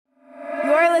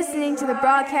listening to the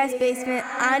Broadcast Basement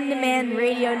On Demand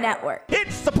Radio Network.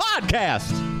 It's the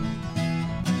podcast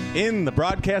in the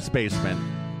Broadcast Basement.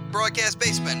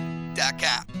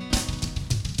 BroadcastBasement.com.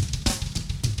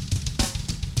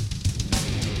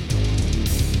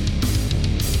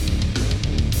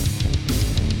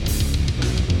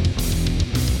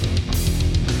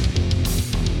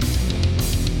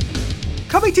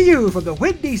 Coming to you from the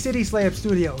Windy City Slam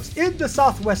Studios in the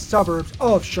southwest suburbs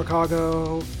of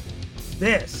Chicago,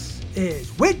 this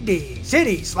is Windy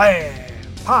City Slam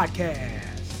Podcast.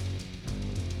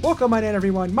 Welcome on in,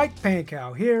 everyone. Mike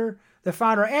Pankow here, the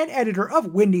founder and editor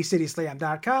of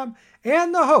WindyCitySlam.com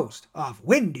and the host of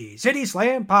Windy City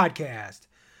Slam Podcast.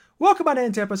 Welcome on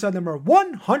in to episode number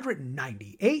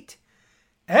 198.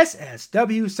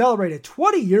 SSW celebrated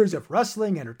 20 years of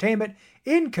wrestling entertainment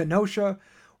in Kenosha.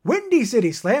 Windy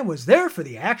City Slam was there for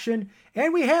the action,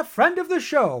 and we have friend of the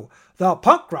show, the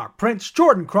punk rock prince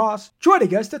Jordan Cross,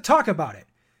 joining us to talk about it.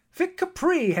 Vic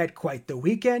Capri had quite the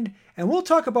weekend, and we'll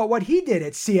talk about what he did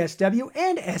at CSW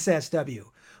and SSW.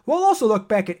 We'll also look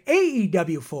back at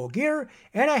AEW Full Gear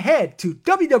and ahead to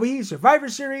WWE Survivor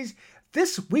Series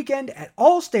this weekend at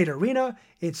Allstate Arena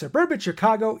in suburban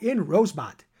Chicago in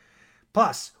Rosemont.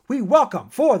 Plus, we welcome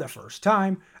for the first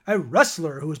time a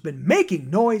wrestler who's been making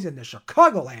noise in the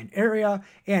Chicagoland area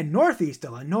and Northeast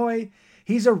Illinois.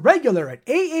 He's a regular at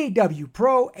AAW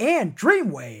Pro and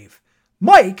Dreamwave,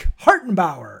 Mike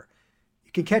Hartenbower.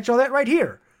 You can catch all that right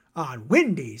here on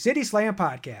Windy City Slam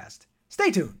Podcast.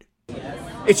 Stay tuned.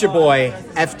 It's your boy,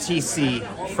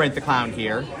 FTC, Frank the Clown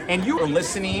here, and you are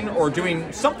listening or doing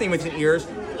something with your ears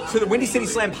to the Windy City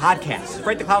Slam Podcast.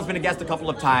 Frank the Clown's been a guest a couple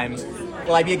of times.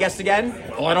 Will I be a guest again?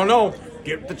 Well, I don't know.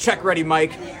 Get the check ready,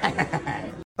 Mike.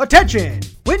 Attention!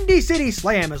 Windy City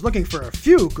Slam is looking for a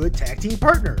few good tag team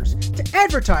partners to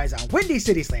advertise on Windy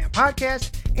City Slam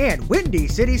Podcast and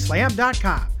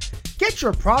WindyCitySlam.com. Get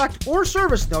your product or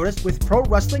service noticed with pro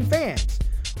wrestling fans.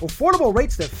 Affordable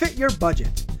rates that fit your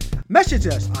budget. Message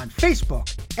us on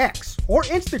Facebook, X, or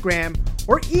Instagram,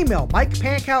 or email Mike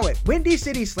Pankow at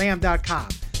WindyCitySlam.com.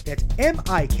 That's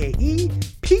MikePankow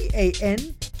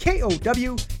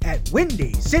at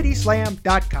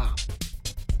WindyCitySlam.com.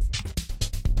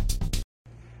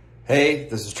 Hey,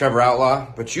 this is Trevor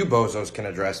Outlaw, but you bozos can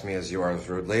address me as yours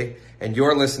rudely. And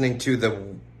you're listening to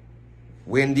the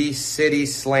Windy City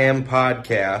Slam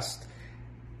Podcast,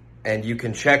 and you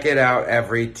can check it out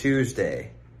every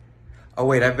Tuesday. Oh,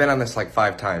 wait, I've been on this like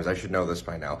 5 times. I should know this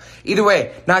by now. Either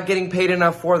way, not getting paid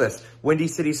enough for this. Windy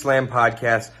City Slam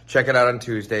Podcast. Check it out on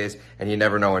Tuesdays, and you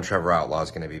never know when Trevor Outlaw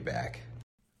is going to be back.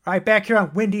 All right, back here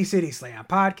on Windy City Slam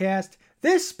Podcast.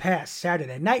 This past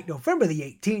Saturday night, November the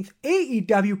 18th,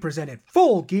 AEW presented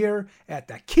Full Gear at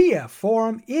the Kia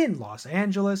Forum in Los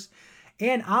Angeles.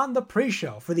 And on the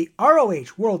pre-show for the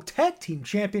ROH World Tag Team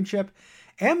Championship,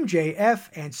 MJF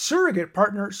and surrogate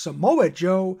partner Samoa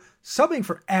Joe, subbing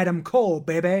for Adam Cole,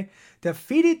 baby,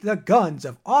 defeated the Guns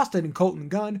of Austin and Colton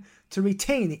Gunn to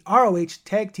retain the ROH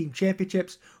Tag Team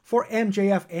Championships for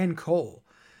MJF and Cole.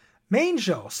 Main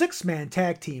show, 6-man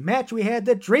tag team match, we had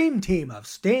the Dream Team of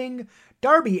Sting,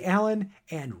 Darby Allin,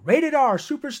 and Rated R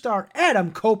superstar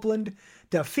Adam Copeland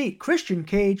defeat Christian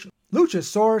Cage,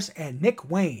 Luchasaurus, and Nick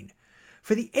Wayne.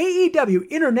 For the AEW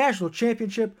International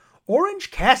Championship, Orange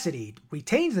Cassidy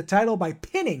retains the title by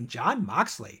pinning Jon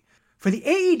Moxley. For the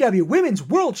AEW Women's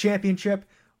World Championship,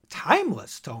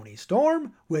 Timeless Toni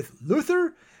Storm with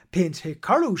Luther pins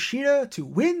Hikaru Shida to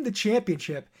win the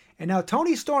championship, and now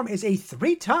Toni Storm is a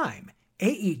 3-time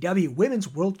AEW Women's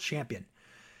World Champion.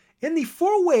 In the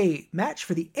 4-way match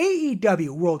for the AEW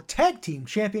World Tag Team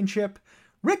Championship,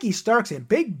 Ricky Starks and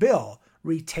Big Bill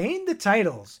retained the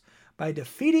titles by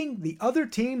defeating the other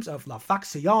teams of La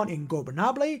Facción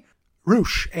Ingobernable,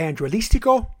 Rush and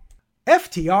Realistico,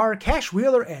 FTR, Cash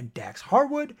Wheeler and Dax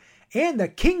Harwood, and the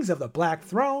Kings of the Black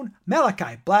Throne,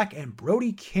 Malachi Black and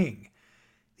Brody King.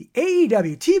 The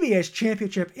AEW TBS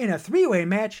Championship in a 3-way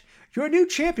match, your new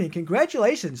champion,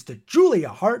 congratulations to Julia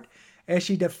Hart as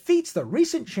she defeats the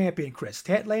recent champion Chris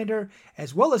Statlander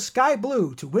as well as Sky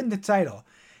Blue to win the title.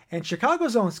 And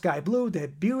Chicago's own Sky Blue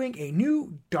debuting a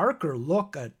new, darker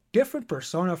look, a different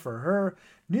persona for her,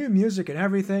 new music and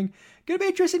everything. Gonna be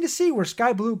interesting to see where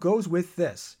Sky Blue goes with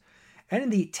this. And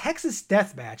in the Texas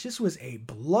Death Match, this was a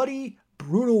bloody,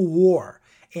 brutal war.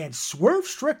 And Swerve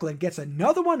Strickland gets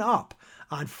another one up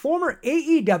on former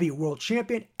AEW World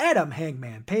Champion Adam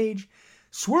Hangman Page.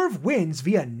 Swerve wins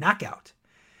via knockout.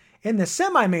 In the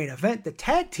semi-main event, the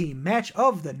tag team match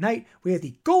of the night, we had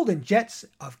the Golden Jets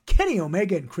of Kenny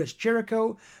Omega and Chris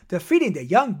Jericho defeating the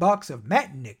Young Bucks of Matt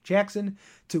and Nick Jackson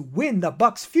to win the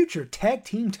Bucks' future tag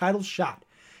team title shot.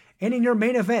 And in your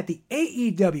main event, the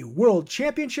AEW World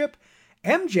Championship,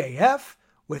 MJF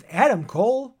with Adam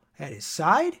Cole at his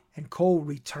side, and Cole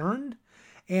returned.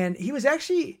 And he was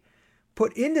actually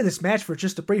put into this match for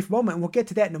just a brief moment, and we'll get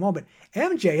to that in a moment.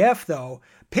 MJF, though,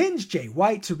 pins Jay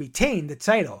White to retain the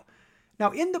title.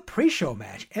 Now, in the pre-show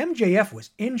match, MJF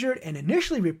was injured and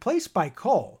initially replaced by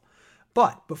Cole.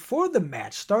 But before the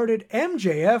match started,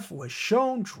 MJF was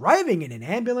shown driving in an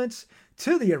ambulance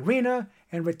to the arena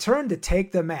and returned to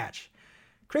take the match.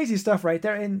 Crazy stuff right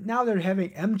there. And now they're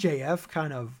having MJF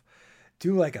kind of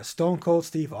do like a Stone Cold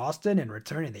Steve Austin and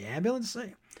return in the ambulance.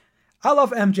 I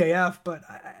love MJF, but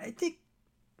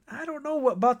I don't know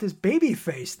about this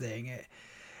babyface thing.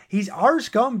 He's our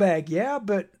scumbag, yeah,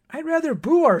 but I'd rather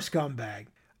boo our scumbag.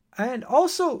 And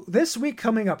also, this week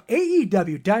coming up,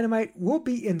 AEW Dynamite will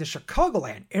be in the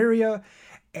Chicagoland area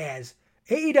as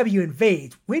AEW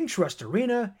invades Wintrust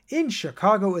Arena in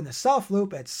Chicago in the South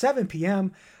Loop at 7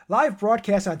 p.m. Live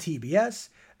broadcast on TBS.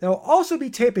 They'll also be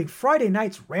taping Friday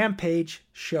night's Rampage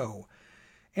show.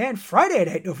 And Friday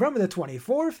night, November the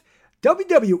 24th,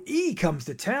 WWE comes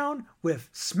to town with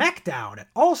SmackDown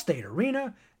at Allstate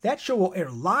Arena. That show will air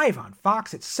live on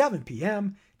Fox at 7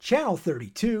 p.m., Channel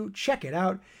 32. Check it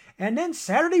out. And then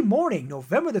Saturday morning,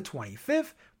 November the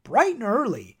 25th, bright and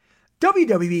early,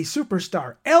 WWE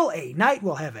superstar LA Knight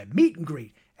will have a meet and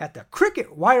greet at the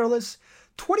Cricket Wireless,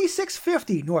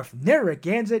 2650 North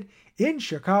Narragansett in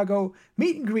Chicago.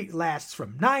 Meet and greet lasts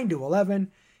from 9 to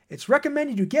 11. It's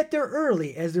recommended you get there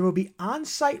early as there will be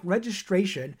on-site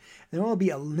registration. There will be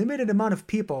a limited amount of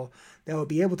people that will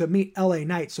be able to meet LA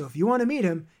Knight. So if you want to meet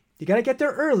him, you got to get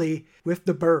there early with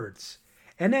the birds.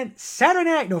 And then Saturday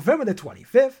night, November the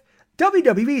 25th,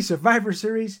 WWE Survivor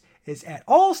Series is at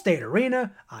Allstate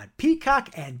Arena on Peacock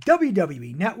and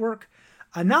WWE Network.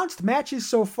 Announced matches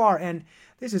so far, and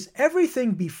this is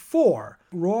everything before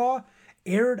Raw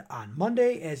aired on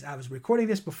Monday, as I was recording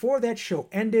this before that show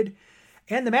ended.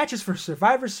 And the matches for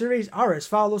Survivor Series are as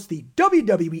follows. The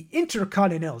WWE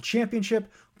Intercontinental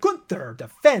Championship, Gunther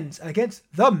defends against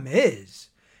The Miz.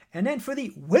 And then for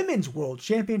the Women's World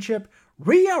Championship,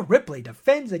 Rhea Ripley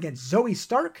defends against Zoe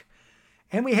Stark.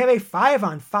 And we have a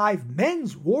 5-on-5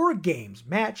 men's War Games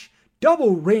match,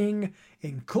 double ring,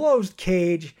 enclosed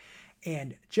cage,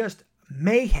 and just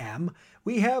mayhem.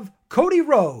 We have Cody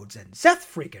Rhodes and Seth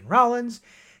freaking Rollins,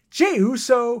 Jey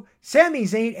Uso, Sami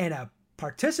Zayn, and a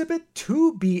participant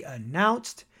to be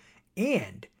announced.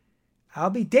 And I'll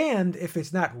be damned if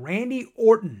it's not Randy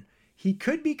Orton. He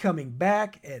could be coming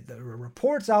back. There are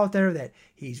reports out there that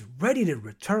he's ready to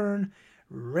return.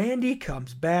 Randy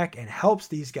comes back and helps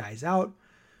these guys out.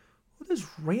 What does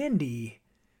Randy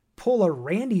pull a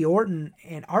Randy Orton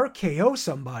and RKO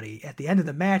somebody at the end of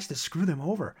the match to screw them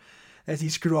over? Does he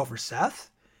screw over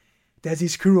Seth? Does he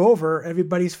screw over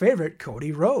everybody's favorite,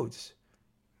 Cody Rhodes?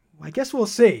 I guess we'll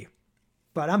see.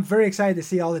 But I'm very excited to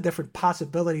see all the different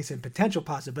possibilities and potential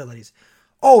possibilities.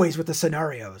 Always with the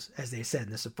scenarios, as they said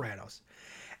in The Sopranos.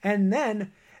 And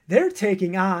then they're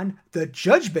taking on the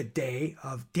Judgment Day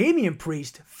of Damian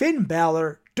Priest, Finn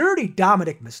Balor, Dirty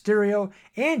Dominic Mysterio,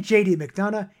 and JD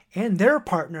McDonough, and their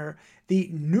partner, the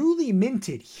newly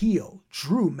minted heel,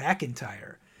 Drew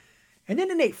McIntyre. And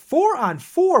then in a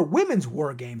 4-on-4 women's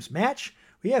War Games match,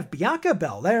 we have Bianca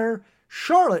Belair,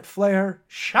 Charlotte Flair,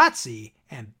 Shotzi,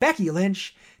 and Becky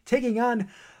Lynch taking on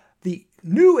the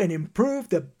new and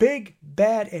improved, the big,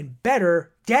 bad, and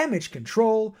better Damage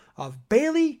Control of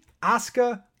Bayley,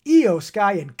 Asuka, Io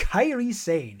Sky, and Kairi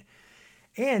Sane.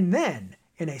 And then,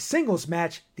 in a singles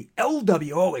match, the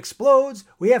LWO explodes.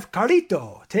 We have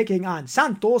Carlito taking on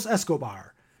Santos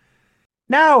Escobar.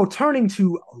 Now, turning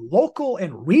to local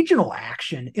and regional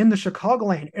action in the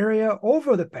Chicagoland area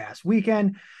over the past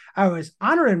weekend, I was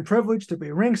honored and privileged to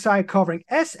be ringside covering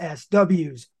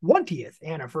SSW's 20th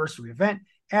anniversary event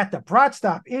at the Broad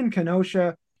Stop in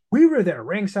Kenosha. We were there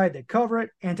ringside to cover it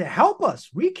and to help us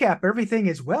recap everything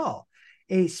as well.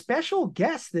 A special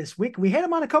guest this week. We had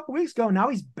him on a couple weeks ago. Now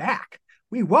he's back.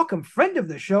 We welcome friend of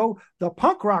the show, the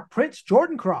punk rock prince,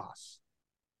 Jordan Cross.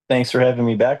 Thanks for having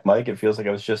me back, Mike. It feels like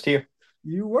I was just here.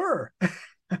 You were.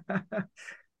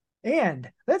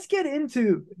 And let's get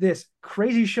into this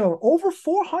crazy show. Over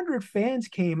 400 fans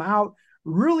came out,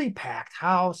 really packed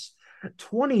house,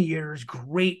 20 years,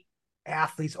 great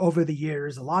athletes over the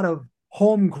years, a lot of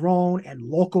homegrown and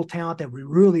local talent that we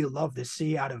really love to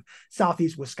see out of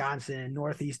Southeast Wisconsin,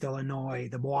 Northeast Illinois,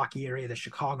 the Milwaukee area, the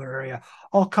Chicago area,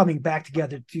 all coming back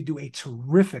together to do a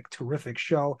terrific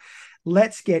show.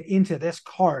 Let's get into this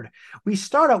card. We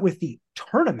start out with the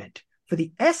tournament for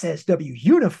the SSW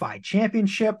Unified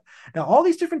Championship. Now, all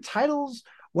these different titles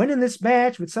winning this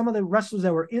match with some of the wrestlers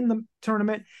that were in the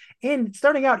tournament. And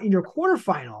starting out in your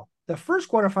quarterfinal, the first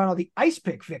quarterfinal, the Ice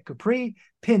Pick Vic Capri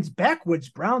pins Backwoods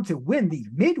Brown to win the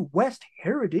Midwest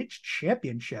Heritage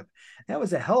Championship. That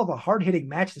was a hell of a hard-hitting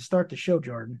match to start the show,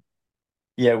 Jordan.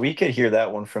 Yeah, we could hear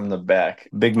that one from the back.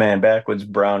 Big man Backwoods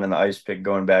Brown and the Ice Pick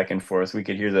going back and forth. We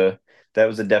could hear that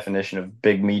was the definition of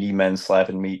big meaty men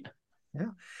slapping meat.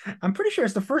 Yeah, I'm pretty sure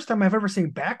it's the first time I've ever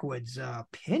seen Backwoods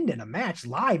pinned in a match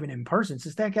live and in person,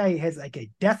 since that guy has like a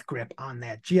death grip on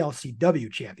that GLCW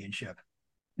championship.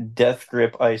 Death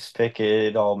grip, Ice Pick,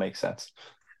 it all makes sense.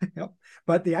 Yep.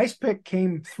 But the Ice Pick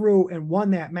came through and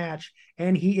won that match,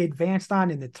 and he advanced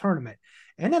on in the tournament.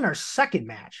 And then our second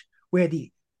match, we had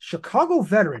the Chicago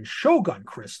veteran Shogun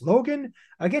Chris Logan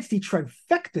against the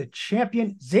trifecta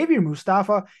champion Xavier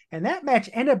Mustafa, and that match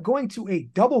ended up going to a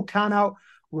double countout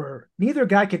where neither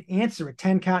guy could answer a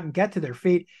 10 count and get to their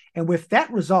feet. And with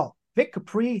that result, Vic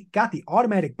Capri got the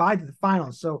automatic bye to the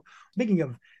finals. So speaking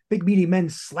of big meaty men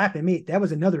slapping meat, that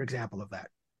was another example of that.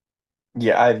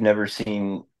 Yeah, I've never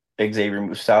seen Xavier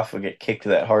Mustafa get kicked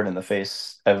that hard in the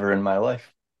face ever in my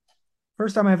life.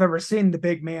 First time I've ever seen the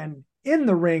big man in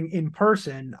the ring in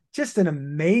person. Just an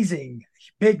amazing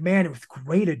big man with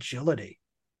great agility.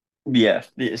 Yeah,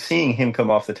 seeing him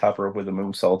come off the top rope with a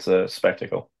moonsault's a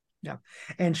spectacle. Yeah.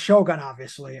 And Shogun,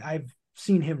 obviously, I've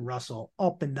seen him wrestle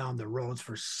up and down the roads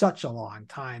for such a long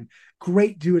time.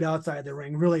 Great dude outside the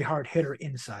ring, really hard hitter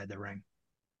inside the ring.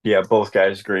 Yeah, both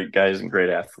guys, great guys and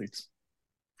great athletes.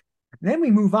 Then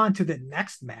we move on to the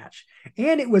next match,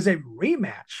 and it was a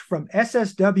rematch from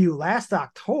SSW last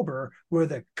October where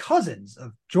the cousins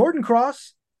of Jordan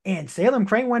Cross and Salem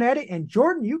Crane went at it, and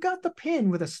Jordan, you got the pin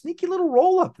with a sneaky little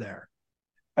roll up there.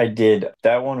 I did.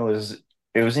 That one was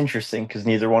interesting because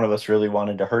neither one of us really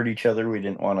wanted to hurt each other. We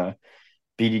didn't want to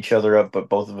beat each other up, but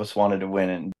both of us wanted to win.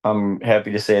 And I'm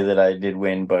happy to say that I did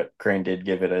win, but Crane did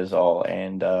give it his all,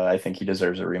 and I think he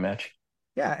deserves a rematch.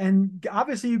 Yeah, and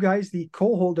obviously you guys, the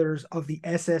co-holders of the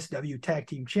SSW Tag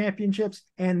Team Championships,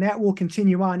 and that will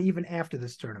continue on even after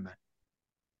this tournament.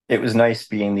 It was nice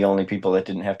being the only people that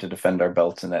didn't have to defend our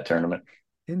belts in that tournament.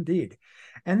 Indeed.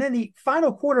 And then the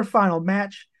final quarterfinal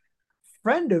match,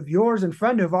 friend of yours and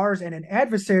friend of ours and an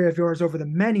adversary of yours over the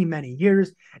many, many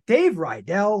years, Dave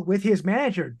Rydell with his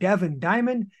manager, Devin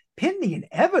Diamond, pinned the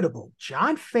inevitable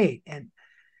John Fate, and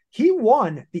he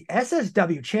won the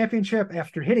SSW Championship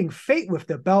after hitting Fate with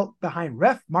the belt behind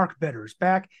ref Mark Bitter's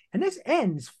back, and this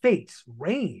ends Fate's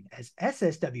reign as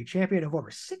SSW Champion of over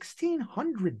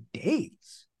 1,600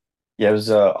 days. Yeah, it was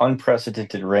an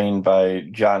unprecedented reign by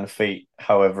John Fate.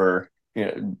 However,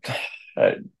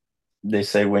 they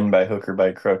say win by hook or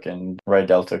by crook, and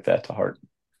Rydell took that to heart.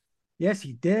 Yes,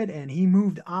 he did, and he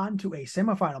moved on to a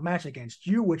semifinal match against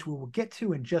you, which we will get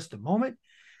to in just a moment.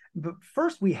 But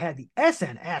first, we had the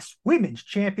SNS Women's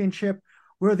Championship,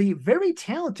 where the very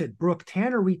talented Brooke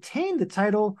Tanner retained the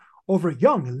title over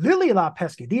young Lily La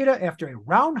Pescadita after a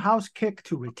roundhouse kick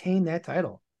to retain that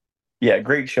title. Yeah,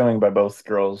 great showing by both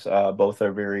girls. Both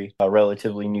are very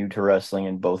relatively new to wrestling,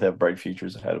 and both have bright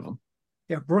futures ahead of them.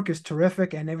 Yeah, Brooke is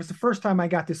terrific, and it was the first time I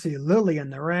got to see Lily in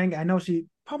the ring. I know she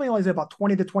probably only has about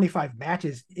 20 to 25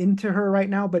 matches into her right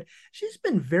now, but she's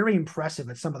been very impressive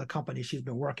at some of the companies she's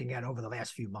been working at over the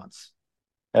last few months.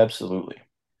 Absolutely.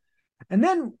 And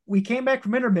then we came back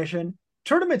from intermission,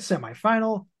 tournament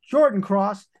semifinal, Jordan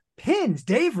Cross pins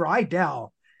Dave Rydell.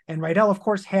 And Rydell, of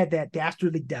course, had that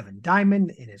dastardly Devin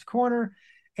Diamond in his corner.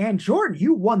 And Jordan,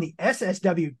 you won the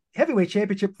SSW Heavyweight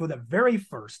Championship for the very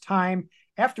first time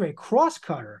after a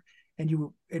cross-cutter, and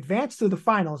you advanced to the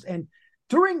finals. And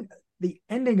during the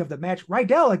ending of the match,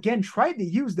 Rydell again tried to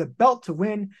use the belt to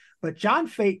win, but John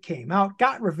Fate came out,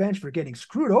 got revenge for getting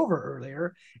screwed over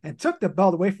earlier, and took the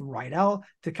belt away from Rydell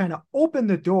to kind of open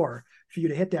the door for you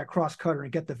to hit that cross-cutter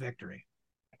and get the victory.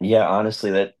 Yeah,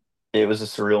 honestly, it was a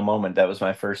surreal moment. That was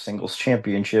my first singles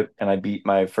championship, and I beat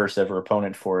my first ever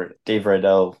opponent for it. Dave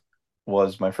Rydell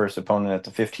was my first opponent at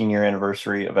the 15-year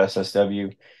anniversary of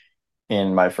SSW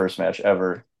in my first match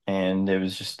ever, and it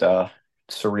was just a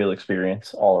surreal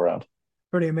experience all around.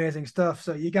 Pretty amazing stuff.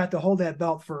 So you got to hold that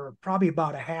belt for probably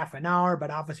about a half an hour,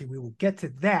 but obviously we will get to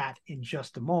that in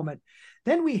just a moment.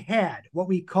 Then we had what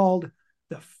we called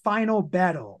the final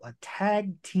battle, a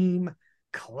tag team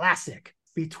classic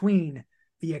between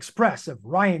the Express of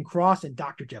Ryan Cross and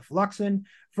Dr. Jeff Luxon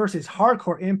versus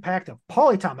Hardcore Impact of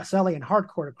Paulie Tomaselli and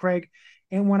Hardcore Craig.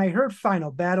 And when I heard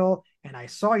final battle and I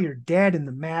saw your dad in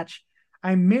the match,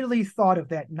 I immediately thought of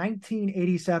that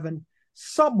 1987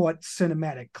 somewhat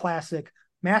cinematic classic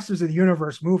Masters of the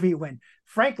Universe movie when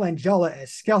Frank Langella as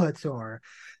Skeletor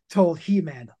told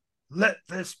He-Man, let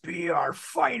this be our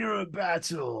final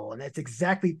battle. And that's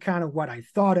exactly kind of what I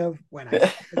thought of when I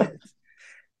said it.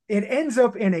 It ends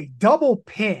up in a double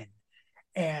pin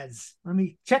as, let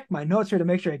me check my notes here to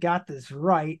make sure I got this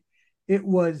right. It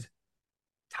was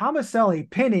Tomaselli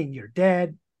pinning your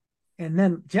dad, and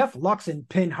then Jeff Luxon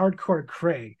pinned Hardcore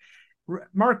Craig.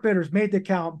 Mark Bitters made the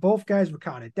count. Both guys were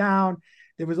counted down.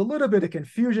 There was a little bit of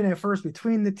confusion at first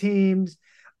between the teams,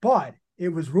 but it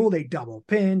was ruled a double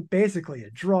pin, basically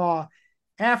a draw.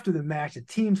 After the match, the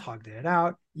teams hugged it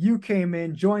out. You came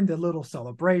in, joined the little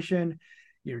celebration.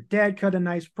 Your dad cut a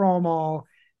nice promo,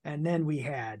 and then we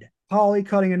had Paulie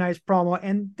cutting a nice promo,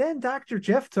 and then Dr.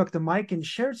 Jeff took the mic and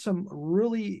shared some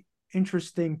really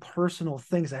interesting personal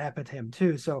things that happened to him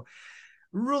too. So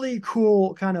really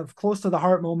cool, kind of close to the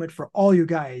heart moment for all you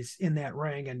guys in that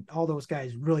ring, and all those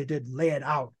guys really did lay it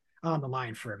out on the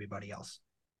line for everybody else.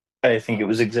 I think it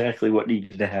was exactly what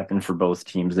needed to happen for both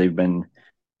teams. They've been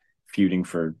feuding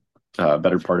for a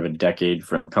better part of a decade,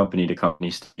 from company to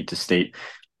company, state to state.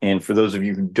 And for those of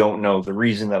you who don't know, the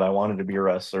reason that I wanted to be a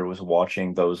wrestler was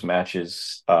watching those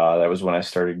matches. That was when I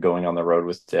started going on the road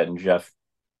with Dad and Jeff.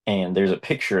 And there's a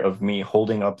picture of me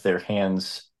holding up their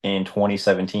hands in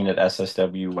 2017 at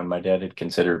SSW when my dad had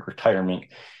considered retirement.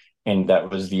 And that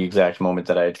was the exact moment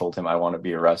that I had told him I want to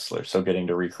be a wrestler. So getting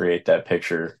to recreate that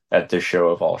picture at this show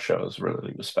of all shows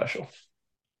really was special.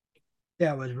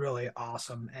 That was really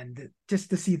awesome. And just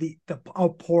to see the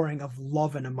outpouring of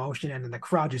love and emotion, and then the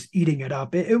crowd just eating it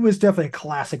up. It was definitely a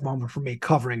classic moment for me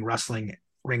covering wrestling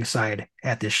ringside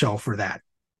at this show for that.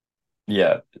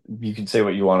 Yeah, you can say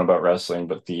what you want about wrestling,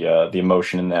 but the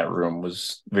emotion in that room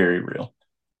was very real.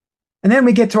 And then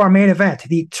we get to our main event,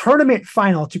 the tournament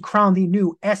final to crown the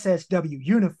new SSW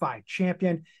Unified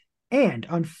Champion. And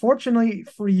unfortunately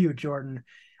for you, Jordan,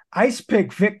 Ice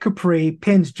Pick Vic Capri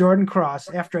pins Jordan Cross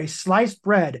after a sliced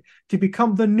bread to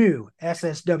become the new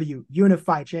SSW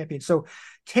Unified Champion. So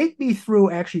take me through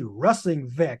actually wrestling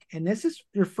Vic. And this is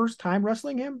your first time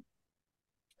wrestling him?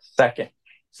 Second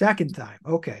time.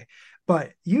 Okay.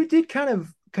 But you did kind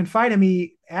of confide in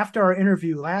me after our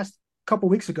interview last couple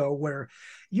weeks ago, where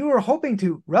you were hoping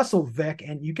to wrestle Vic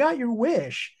and you got your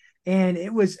wish. And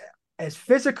it was as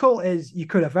physical as you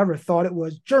could have ever thought it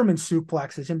was. German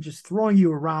suplexes, him just throwing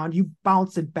you around, you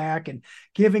bouncing back and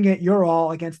giving it your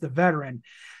all against the veteran.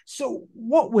 So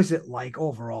what was it like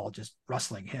overall, just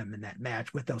wrestling him in that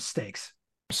match with those stakes?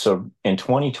 So in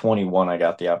 2021, I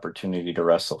got the opportunity to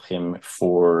wrestle him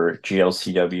for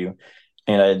GLCW,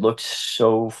 and I had looked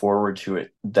so forward to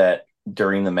it that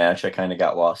during the match, I kind of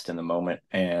got lost in the moment.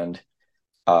 And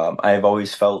I have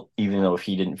always felt, even though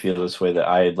he didn't feel this way, that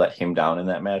I had let him down in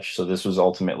that match. So this was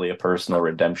ultimately a personal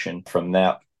redemption from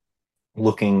that.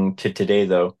 Looking to today,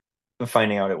 though,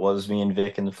 finding out it was me and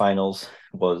Vic in the finals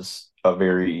was a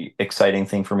very exciting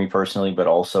thing for me personally, but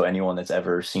also anyone that's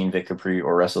ever seen Vic Capri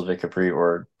or wrestled Vic Capri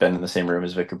or been in the same room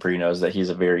as Vic Capri knows that he's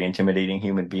a very intimidating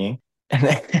human being. And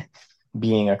then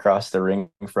being across the ring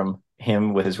from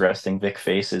him with his resting Vic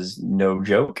face is no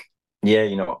joke. Yeah,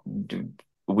 dude,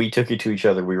 we took it to each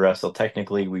other. We wrestled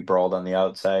technically. We brawled on the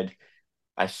outside.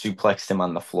 I suplexed him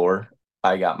on the floor.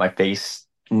 I got my face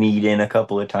kneed in a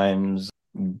couple of times.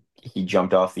 He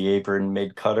jumped off the apron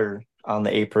mid-cutter on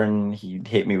the apron. He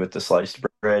hit me with the sliced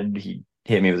bread. He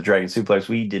hit me with a dragon suplex.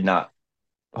 We did not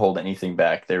hold anything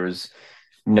back. There was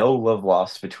no love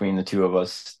lost between the two of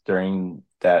us during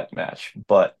that match.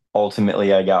 But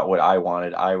ultimately, I got what I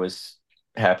wanted. I was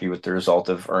happy with the result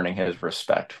of earning his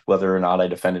respect. Whether or not I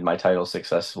defended my title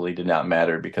successfully did not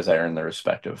matter, because I earned the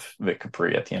respect of Vic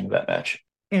Capri at the end of that match.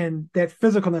 And that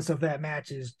physicalness of that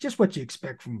match is just what you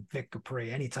expect from Vic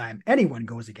Capri anytime anyone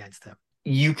goes against him.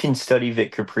 You can study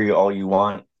Vic Capri all you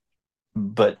want,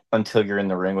 but until you're in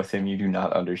the ring with him, you do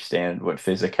not understand what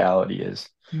physicality is.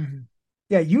 Mm-hmm.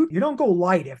 Yeah, you don't go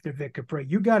light after Vic Capri.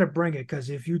 You got to bring it, because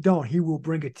if you don't, he will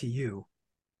bring it to you.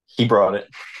 He brought it.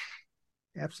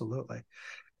 Absolutely.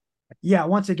 Yeah,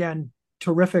 once again,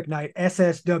 terrific night.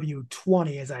 SSW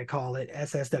 20, as I call it,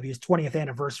 SSW's 20th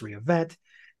anniversary event.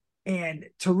 And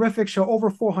terrific show, over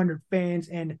 400 fans,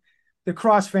 and the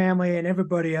Cross family and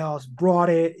everybody else brought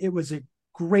it. It was a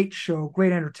great show,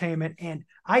 great entertainment. And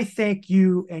I thank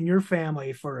you and your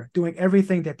family for doing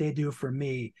everything that they do for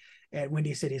me at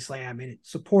Windy City Slam and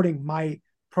supporting my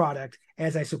product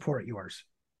as I support yours.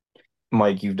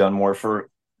 Mike, you've done more for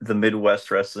the Midwest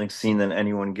wrestling scene than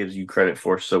anyone gives you credit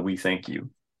for, so we thank you.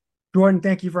 Jordan,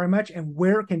 thank you very much. And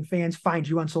where can fans find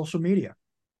you on social media?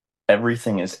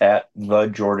 Everything is at the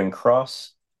Jordan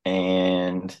Cross,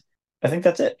 and I think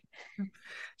that's it.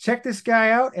 Check this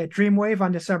guy out at Dreamwave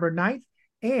on December 9th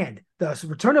and the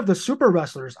return of the Super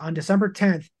Wrestlers on December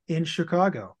 10th in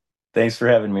Chicago. Thanks for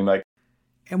having me, Mike.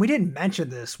 And we didn't mention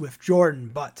this with Jordan,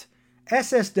 but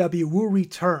SSW will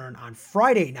return on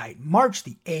Friday night, March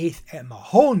the 8th at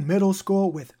Mahone Middle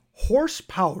School with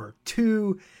Horsepower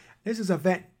 2. This is an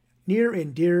event near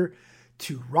and dear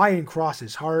to Ryan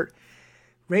Cross's heart,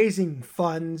 raising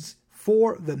funds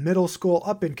for the middle school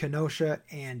up in Kenosha.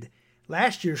 And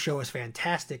last year's show was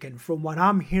fantastic, and from what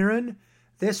I'm hearing,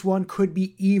 this one could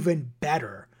be even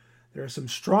better. There are some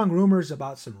strong rumors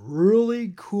about some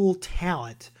really cool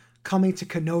talent coming to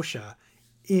Kenosha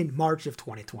in March of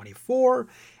 2024,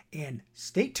 and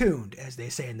stay tuned, as they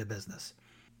say in the business.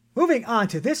 Moving on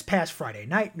to this past Friday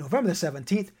night, November the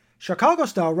 17th, Chicago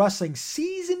Style Wrestling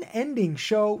season-ending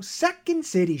show, Second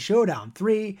City Showdown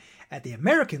 3 at the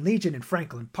American Legion in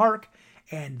Franklin Park,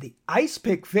 and the Ice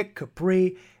Pick Vic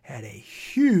Capri had a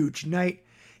huge night.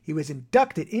 He was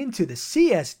inducted into the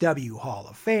CSW Hall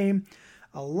of Fame.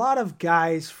 A lot of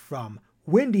guys from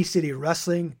Windy City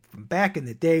Wrestling from back in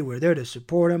the day were there to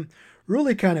support him.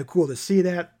 Really kind of cool to see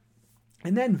that.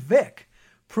 And then Vic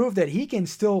proved that he can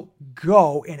still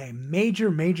go in a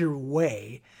major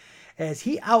way, as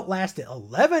he outlasted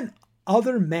 11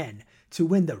 other men to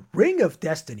win the Ring of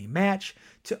Destiny match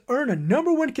to earn a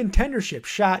number one contendership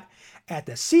shot at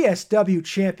the CSW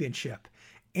Championship.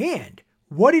 And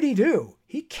what did he do?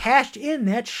 He cashed in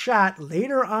that shot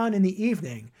later on in the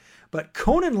evening, but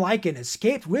Conan Lycan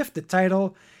escaped with the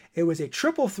title. It was a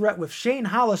triple threat with Shane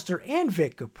Hollister and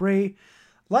Vic Capri.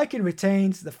 Lycan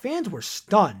retains. The fans were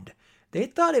stunned. They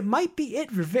thought it might be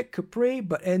it for Vic Capri,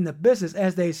 but in the business,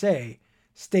 as they say,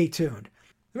 stay tuned.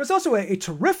 There was also a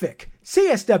terrific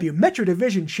CSW Metro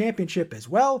Division Championship as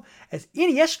well, as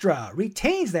Iniestra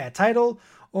retains that title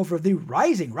over the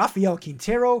rising Rafael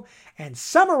Quintero and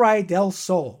Samurai del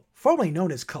Sol, formerly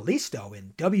known as Kalisto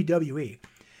in WWE.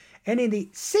 And in the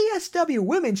CSW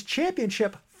Women's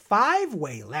Championship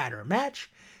 5-way ladder match,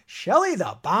 Shelly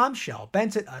the Bombshell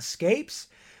Benson escapes,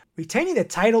 retaining the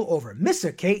title over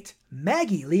Missa Kate,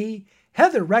 Maggie Lee,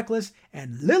 Heather Reckless,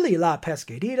 and Lily La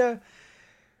Pescadita.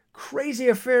 Crazy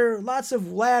affair, lots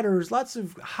of ladders, lots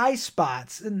of high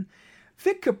spots, and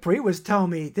Vic Capri was telling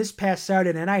me this past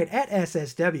Saturday night at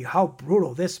SSW how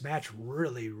brutal this match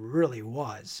really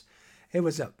was. It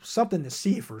was something to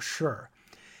see for sure.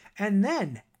 And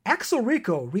then Axel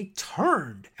Rico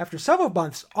returned after several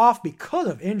months off because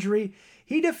of injury.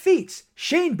 He defeats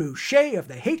Shane Boucher of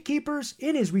the Hate Keepers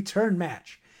in his return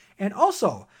match. And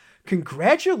also,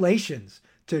 congratulations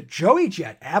to Joey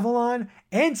Jet Avalon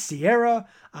and Sierra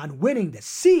on winning the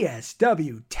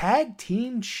CSW Tag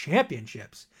Team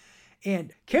Championships.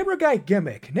 And camera guy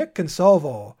gimmick, Nick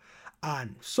Consalvo,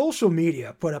 on social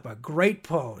media put up a great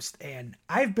post, and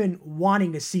I've been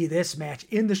wanting to see this match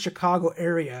in the Chicago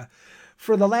area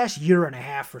for the last year and a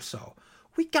half or so.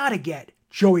 We gotta get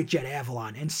Joey Jet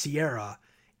Avalon and Sierra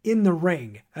in the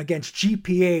ring against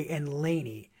GPA and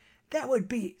Laney. That would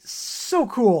be so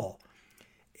cool.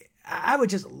 I would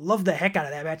just love the heck out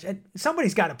of that match. And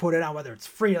somebody's got to put it on, whether it's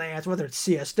freelance, whether it's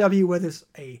CSW, whether it's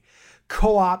a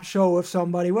co-op show with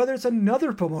somebody, whether it's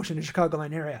another promotion in the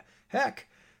Chicagoland area. Heck,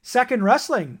 Second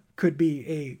Wrestling could be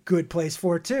a good place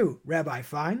for it too, Rabbi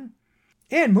Fine.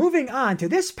 And moving on to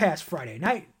this past Friday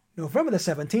night, November the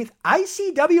 17th,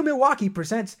 ICW Milwaukee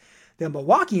presents the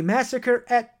Milwaukee Massacre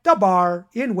at the Bar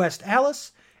in West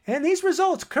Allis. And these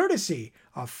results courtesy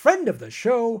of friend of the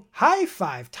show, High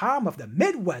Five Tom of the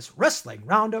Midwest Wrestling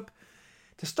Roundup.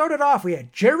 To start it off, we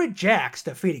had Jared Jacks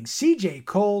defeating CJ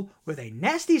Cole with a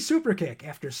nasty super kick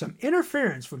after some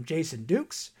interference from Jason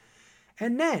Dukes.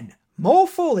 And then Mo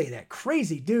Foley, that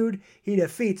crazy dude, he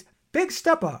defeats Big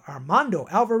Steppa Armando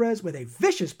Alvarez with a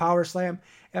vicious power slam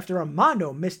after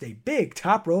Armando missed a big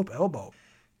top rope elbow.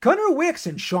 Gunnar Wicks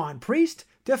and Sean Priest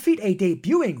defeat a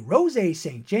debuting Rose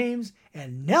St. James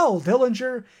and Nell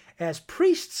Dillinger as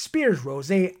Priest spears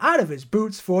Rose out of his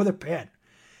boots for the pin.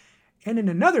 And in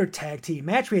another tag team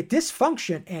match, we had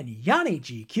Dysfunction and Yanni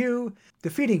GQ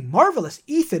defeating Marvelous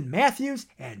Ethan Matthews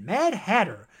and Mad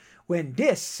Hatter when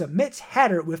Dis submits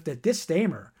Hatter with the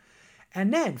Disdamer.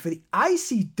 And then for the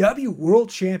ICW World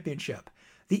Championship,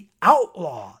 the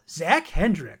Outlaw Zach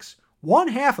Hendricks, one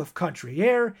half of Country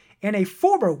Air and a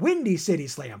former Windy City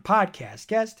Slam podcast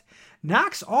guest,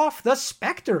 knocks off the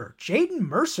Spectre, Jaden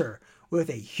Mercer, with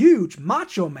a huge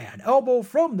Macho Man elbow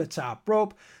from the top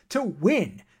rope to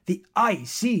win the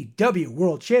ICW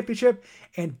World Championship,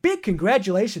 and big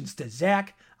congratulations to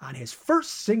Zach on his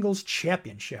first singles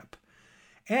championship.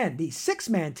 And the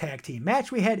 6-man tag team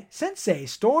match, we had Sensei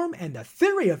Storm and the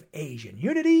Theory of Asian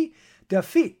Unity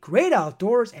defeat Great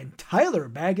Outdoors and Tyler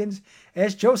Baggins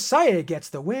as Josiah gets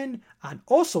the win on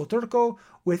Oso Turco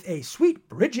with a sweet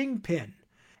bridging pin.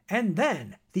 And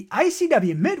then the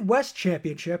ICW Midwest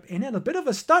Championship, and in a bit of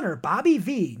a stunner, Bobby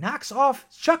V knocks off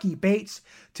Chucky Bates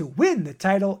to win the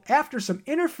title after some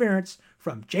interference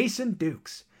from Jason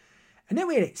Dukes. And then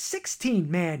we had a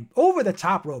 16-man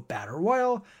over-the-top rope battle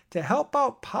royal to help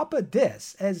out Papa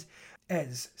Dis as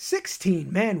 16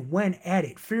 men went at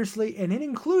it fiercely, and it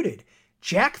included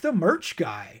Jack the Merch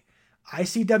Guy,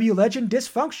 ICW legend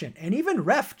Dysfunction, and even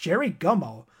ref Jerry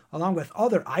Gummo, along with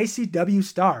other ICW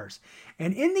stars.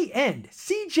 And in the end,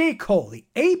 CJ Cole, the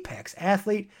Apex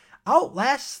athlete,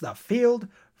 outlasts the field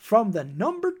from the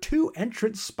number 2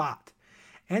 entrance spot.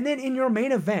 And then in your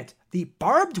main event, the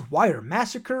Barbed Wire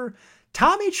Massacre,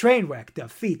 Tommy Trainwreck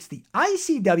defeats the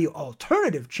ICW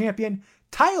Alternative Champion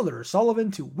Tyler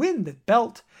Sullivan to win the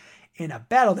belt in a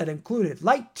battle that included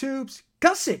light tubes,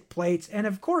 gusset plates, and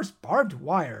of course barbed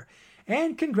wire.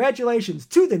 And congratulations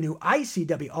to the new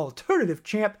ICW Alternative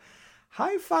Champ,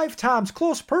 High Five Tom's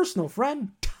close personal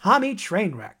friend, Tommy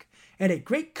Trainwreck. And a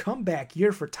great comeback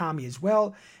year for Tommy as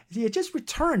well, as he had just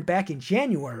returned back in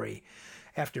January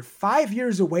after 5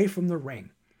 years away from the ring.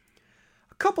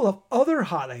 A couple of other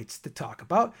highlights to talk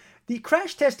about. The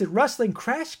Crash Tested Wrestling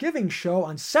Crash Giving Show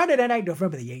on Saturday night,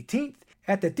 November the 18th,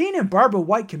 at the Dean and Barbara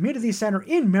White Community Center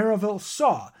in Maryville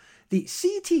saw the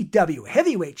CTW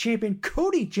Heavyweight Champion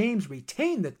Cody James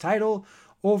retain the title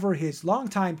over his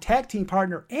longtime tag team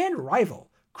partner and rival,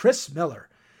 Chris Miller.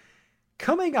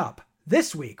 Coming up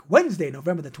this week, Wednesday,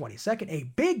 November the 22nd,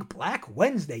 a big Black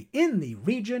Wednesday in the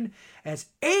region as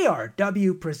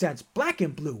ARW presents Black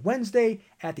and Blue Wednesday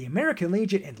at the American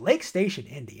Legion in Lake Station,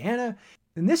 Indiana.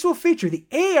 And this will feature the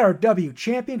ARW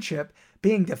Championship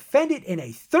being defended in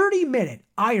a 30-minute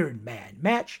Iron Man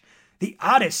match. The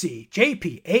Odyssey,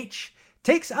 JPH,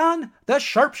 takes on the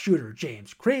Sharpshooter,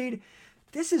 James Creed.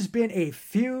 This has been a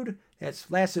feud that's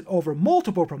lasted over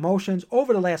multiple promotions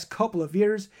over the last couple of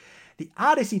years. The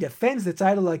Odyssey defends the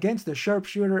title against the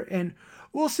Sharpshooter, and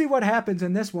we'll see what happens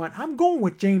in this one. I'm going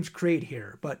with James Creed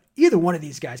here, but either one of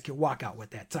these guys can walk out with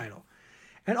that title.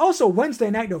 And also Wednesday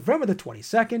night, November the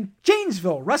 22nd,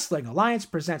 Janesville Wrestling Alliance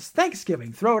presents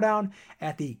Thanksgiving Throwdown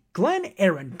at the Glen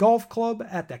Aaron Golf Club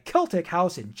at the Celtic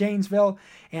House in Janesville.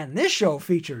 And this show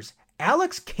features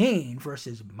Alex Kane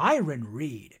versus Myron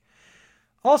Reed.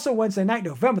 Also Wednesday night,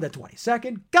 November the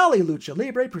 22nd, Golly Lucha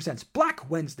Libre presents Black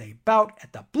Wednesday Bout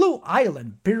at the Blue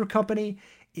Island Beer Company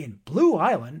in Blue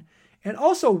Island. And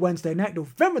also Wednesday night,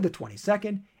 November the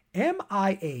 22nd,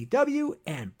 MIAW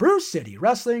and Bruce City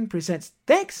Wrestling presents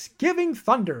Thanksgiving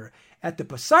Thunder at the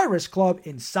Bucyrus Club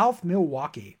in South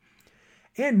Milwaukee.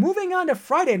 And moving on to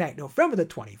Friday night, November the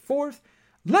 24th,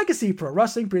 Legacy Pro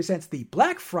Wrestling presents the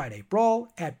Black Friday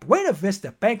Brawl at Buena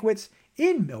Vista Banquets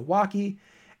in Milwaukee.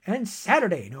 And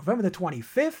Saturday, November the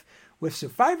 25th, with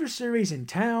Survivor Series in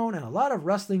town and a lot of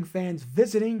wrestling fans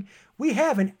visiting, we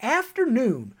have an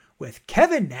afternoon with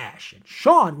Kevin Nash and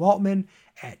Sean Waltman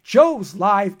at Joe's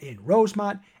Live in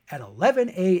Rosemont at 11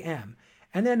 a.m.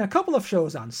 And then a couple of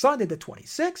shows on Sunday the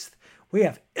 26th. We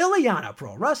have Ileana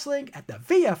Pro Wrestling at the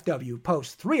VFW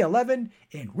Post 311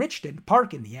 in Richton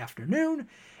Park in the afternoon.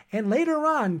 And later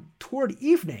on, toward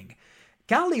evening,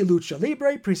 Gali Lucha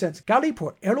Libre presents Gali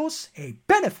por Eros, a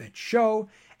benefit show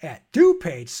at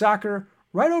DuPage Soccer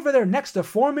right over there next to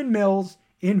Foreman Mills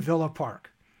in Villa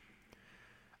Park.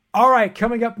 All right,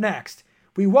 coming up next,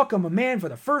 we welcome a man for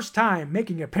the first time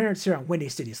making an appearance here on Windy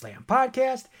City Slam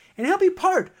Podcast, and he'll be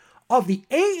part of the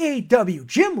AAW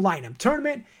Jim Lynam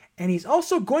tournament, and he's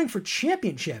also going for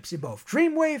championships in both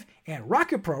Dreamwave and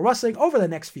Rocket Pro Wrestling over the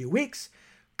next few weeks.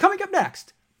 Coming up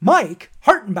next, Mike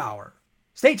Hartenbower.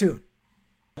 Stay tuned.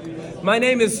 My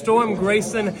name is Storm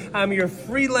Grayson. I'm your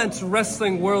freelance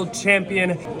wrestling world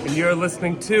champion, and you're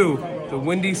listening to the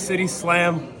Windy City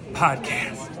Slam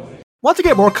Podcast. Want to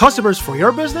get more customers for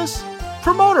your business?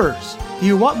 Promoters, do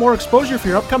you want more exposure for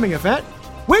your upcoming event?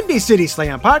 Windy City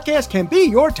Slam Podcast can be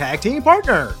your tag team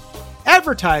partner.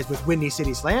 Advertise with Windy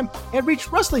City Slam and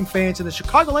reach wrestling fans in the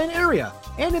Chicagoland area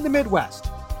and in the Midwest.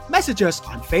 Message us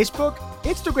on Facebook,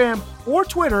 Instagram, or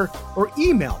Twitter, or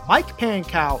email Mike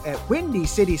Pankow at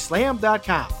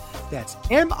windycityslam.com. That's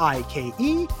MikePankow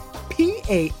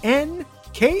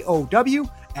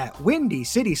at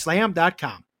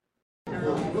windycityslam.com.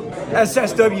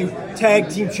 SSW Tag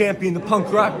Team Champion, the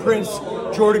Punk Rock Prince,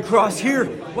 Jordan Cross here,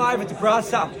 live at the Bra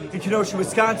Stop in Kenosha,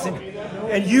 Wisconsin.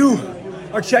 And you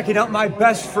are checking out my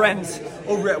best friends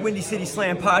over at Windy City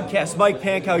Slam Podcast. Mike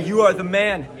Pankow, you are the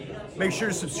man. Make sure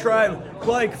to subscribe,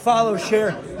 like, follow, share,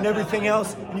 and everything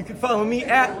else. And you can follow me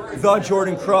at The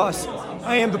Jordan Cross.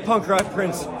 I am the Punk Rock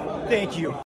Prince. Thank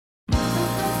you.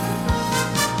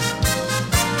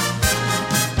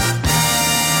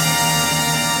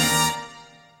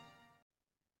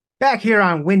 back here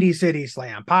on Windy City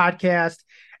Slam podcast,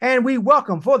 and we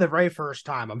welcome for the very first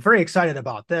time, I'm very excited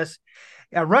about this,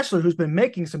 a wrestler who's been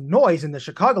making some noise in the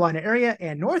Chicagoland area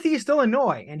and Northeast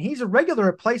Illinois, and he's a regular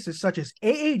at places such as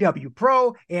AAW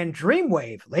Pro and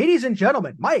Dreamwave. Ladies and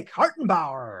gentlemen, Mike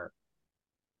Hartenbower.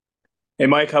 Hey,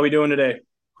 Mike, how we doing today?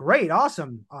 Great,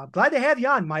 awesome. Glad to have you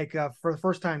on, Mike, for the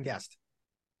first-time guest.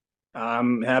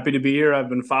 I'm happy to be here. I've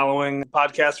been following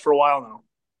podcasts for a while now.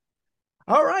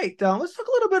 All right, let's talk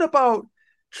a little bit about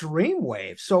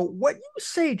Dreamwave. So when you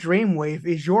say Dreamwave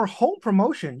is your home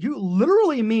promotion, you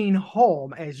literally mean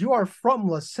home, as you are from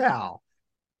LaSalle.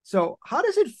 So how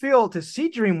does it feel to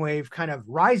see Dreamwave kind of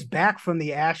rise back from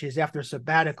the ashes after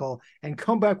sabbatical and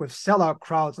come back with sellout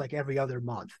crowds like every other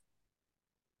month?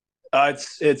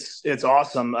 It's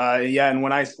awesome. Yeah, and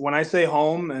when I say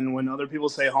home, and when other people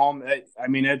say home, it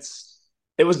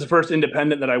was the first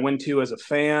independent that I went to as a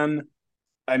fan.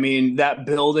 I mean, that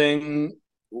building,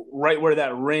 right where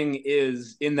that ring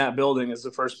is, in that building is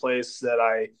the first place that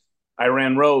I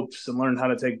ran ropes and learned how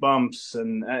to take bumps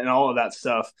and all of that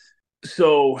stuff.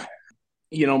 So,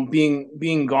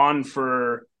 being gone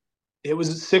for, it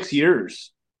was 6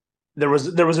 years. There was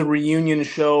a reunion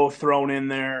show thrown in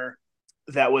there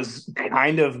that was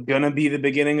kind of gonna be the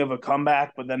beginning of a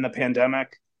comeback, but then the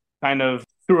pandemic kind of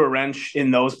threw a wrench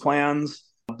in those plans.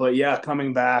 But yeah,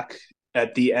 coming back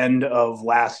at the end of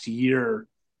last year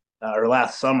or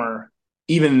last summer,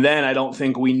 even then, I don't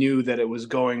think we knew that it was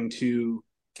going to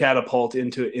catapult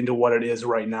into what it is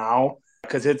right now.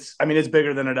 Because it's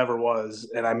bigger than it ever was.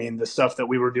 And I mean, the stuff that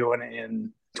we were doing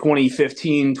in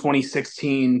 2015,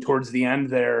 2016, towards the end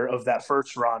there of that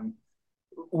first run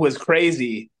was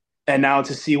crazy. And now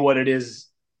to see what it is,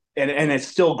 and it's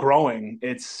still growing,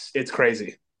 it's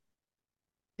crazy.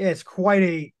 It's quite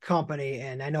a company,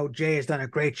 and I know Jay has done a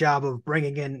great job of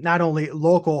bringing in not only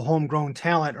local homegrown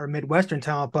talent or Midwestern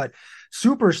talent, but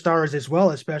superstars as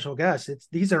well as special guests.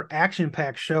 These are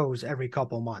action-packed shows every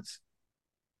couple months.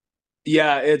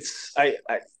 Yeah,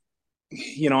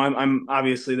 I'm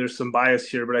obviously there's some bias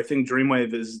here, but I think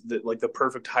Dreamwave is the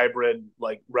perfect hybrid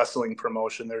like wrestling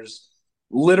promotion. There's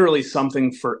literally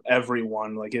something for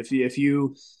everyone. Like if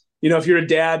you're a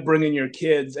dad bringing your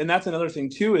kids, and that's another thing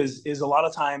too, is a lot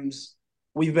of times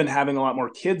we've been having a lot more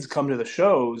kids come to the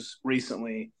shows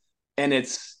recently. And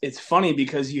it's funny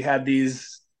because you had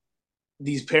these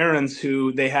parents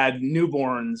who they had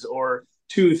newborns or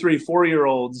 2, 3,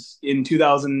 4-year-olds in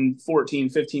 2014,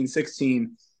 15,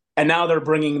 16. And now they're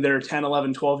bringing their 10,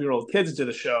 11, 12-year-old kids to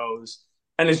the shows.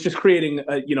 And it's just creating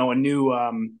a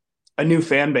new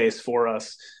fan base for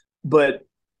us. But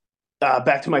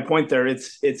back to my point there,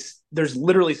 there's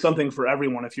literally something for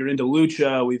everyone. If you're into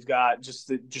lucha, we've got just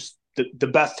the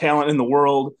best talent in the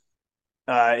world.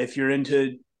 If you're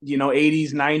into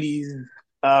 80s, 90s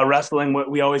wrestling,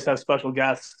 we always have special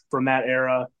guests from that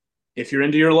era. If you're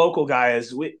into your local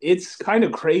guys, it's kind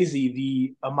of crazy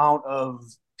the amount of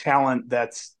talent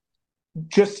that's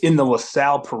just in the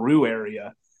LaSalle, Peru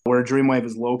area where Dreamwave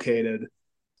is located.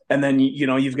 And then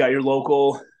you've got your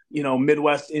local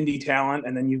Midwest indie talent,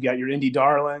 and then you've got your indie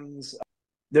darlings.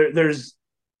 There's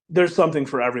something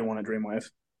for everyone at Dreamwave.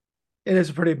 It is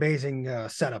a pretty amazing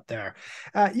setup there.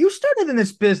 You started in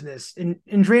this business in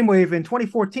Dreamwave in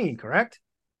 2014, correct?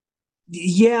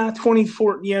 Yeah,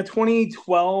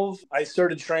 2012. I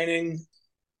started training,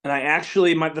 and I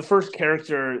actually the first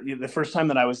time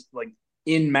that I was like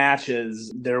in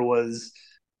matches, there was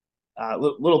a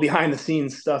little behind the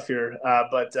scenes stuff here,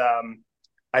 but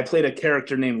I played a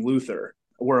character named Luther,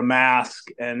 wore a mask,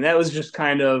 and that was just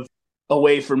kind of a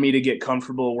way for me to get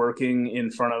comfortable working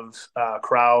in front of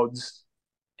crowds.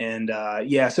 And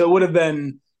so it would have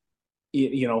been,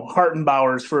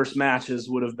 Hartenbower's first matches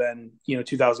would have been,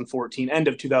 2014, end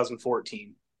of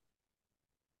 2014.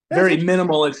 Very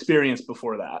minimal experience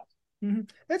before that. Mm-hmm.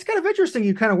 That's kind of interesting.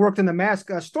 You kind of worked in the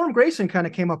mask. Storm Grayson kind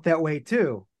of came up that way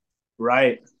too.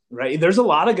 Right. There's a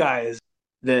lot of guys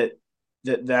that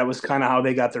was kind of how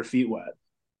they got their feet wet.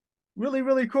 Really,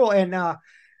 really cool. And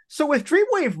so with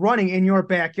Dreamwave running in your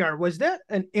backyard, was that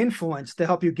an influence to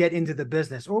help you get into the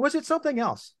business, or was it something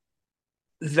else?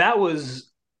 That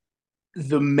was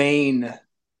the main,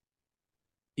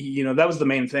 that was the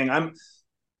main thing. I'm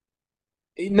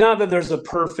not that there's a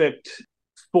perfect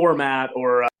format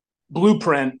or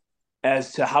blueprint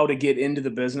as to how to get into the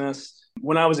business.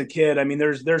 When I was a kid, I mean,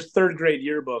 there's third grade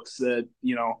yearbooks that,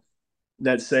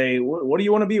 that say, what do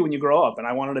you want to be when you grow up? And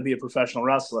I wanted to be a professional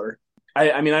wrestler.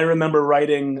 I remember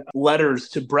writing letters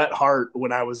to Bret Hart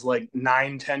when I was like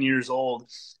 9, 10 years old.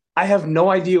 I have no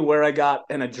idea where I got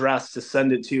an address to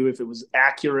send it to, if it was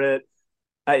accurate.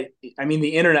 The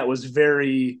internet was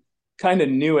very kind of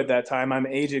new at that time. I'm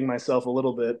aging myself a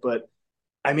little bit, but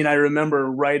I mean, I remember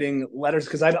writing letters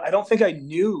because I don't think I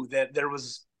knew that there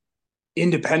was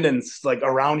independence like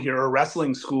around here or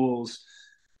wrestling schools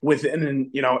within,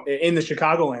 in the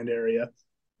Chicagoland area.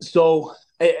 So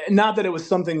not that it was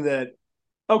something that,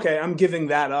 okay, I'm giving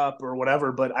that up or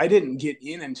whatever, but I didn't get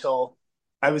in until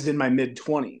I was in my mid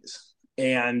 20s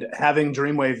and having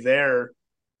Dreamwave there.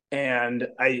 And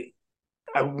I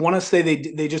want to say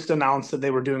they just announced that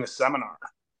they were doing a seminar,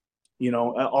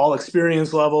 all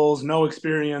experience levels, no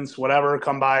experience, whatever,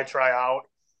 come by, try out.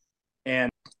 And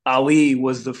Ali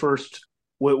was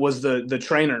the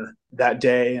trainer that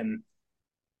day. And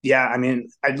yeah, I mean,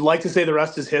 I'd like to say the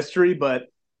rest is history, but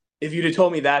if you'd have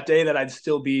told me that day that I'd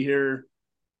still be here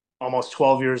almost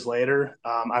 12 years later,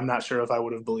 I'm not sure if I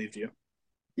would have believed you.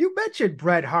 You mentioned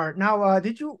Bret Hart. Now, were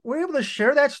you able to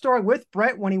share that story with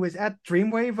Bret when he was at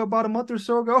Dreamwave about a month or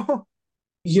so ago?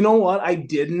 You know what? I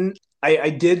didn't.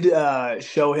 I did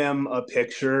show him a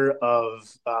picture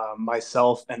of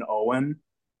myself and Owen.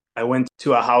 I went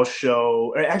to a house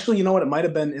show. Or actually, you know what? It might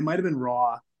have been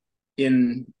Raw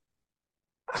in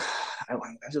I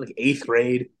was like eighth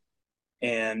grade,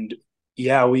 and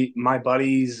yeah, my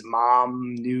buddy's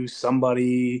mom knew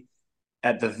somebody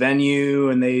at the venue,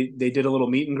 and they did a little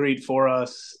meet and greet for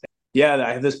us. Yeah,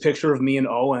 I have this picture of me and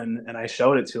Owen, and I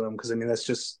showed it to him because it's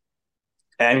just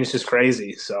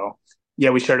crazy. So yeah,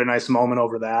 we shared a nice moment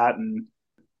over that,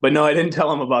 but no, I didn't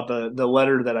tell him about the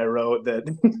letter that I wrote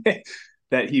that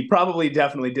that he probably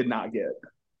definitely did not get.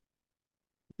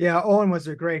 Yeah, Owen was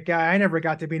a great guy. I never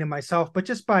got to meet him myself, but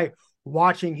just by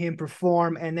watching him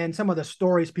perform and then some of the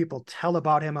stories people tell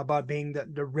about him, about being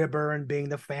the ribber and being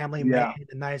the family man,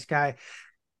 the nice guy,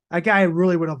 a guy I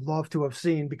really would have loved to have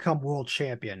seen become world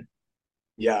champion.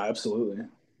 Yeah, absolutely.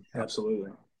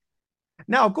 Absolutely.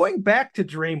 Now, going back to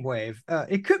Dreamwave,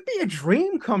 it could be a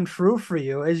dream come true for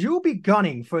you as you'll be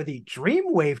gunning for the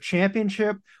Dreamwave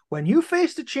Championship when you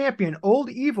face the champion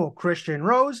Old Evil Christian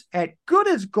Rose at Good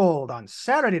as Gold on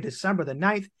Saturday, December the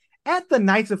 9th at the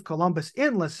Knights of Columbus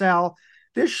in LaSalle.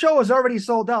 This show is already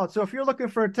sold out, so if you're looking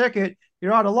for a ticket,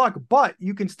 you're out of luck, but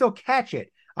you can still catch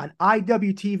it on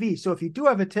IWTV. So if you do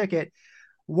have a ticket,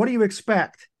 what do you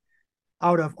expect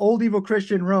out of Old Evil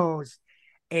Christian Rose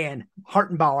and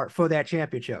Hartenbower for that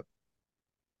championship?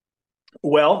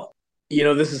 Well,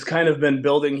 this has kind of been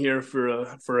building here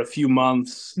for a few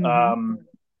months. Mm-hmm.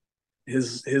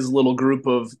 His little group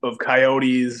of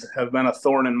coyotes have been a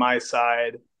thorn in my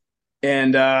side,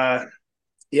 and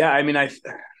yeah, I mean, I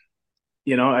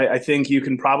think you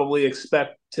can probably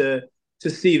expect to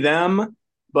see them,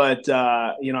 but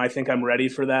I think I'm ready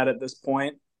for that at this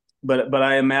point. But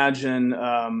I imagine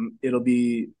it'll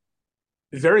be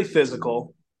very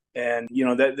physical. And,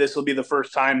 that this will be the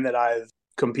first time that I've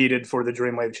competed for the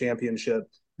Dreamwave Championship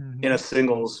in a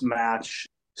singles match.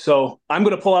 So I'm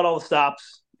going to pull out all the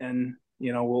stops and,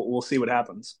 we'll see what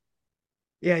happens.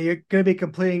 Yeah, you're going to be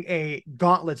completing a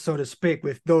gauntlet, so to speak,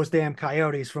 with those damn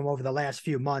coyotes from over the last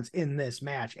few months in this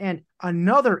match. And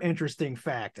another interesting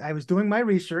fact, I was doing my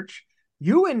research.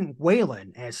 You and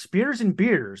Waylon, as Spears and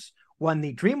Beers, won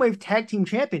the Dreamwave Tag Team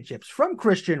Championships from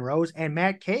Christian Rose and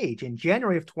Matt Cage in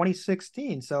January of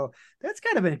 2016. So that's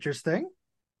kind of interesting.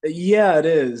 Yeah, it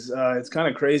is. It's kind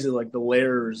of crazy, like the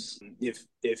layers.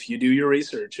 If you do your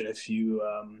research and if you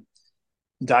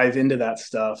dive into that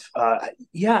stuff,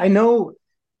 yeah, I know.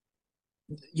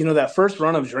 That first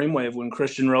run of Dreamwave when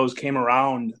Christian Rose came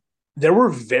around, there were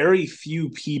very few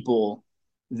people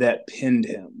that pinned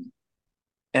him,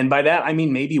 and by that I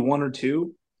mean maybe one or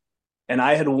two. And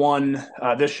I had won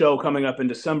this show coming up in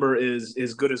December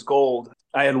is Good as Gold.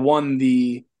 I had won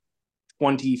the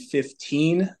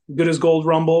 2015 Good as Gold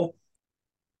Rumble,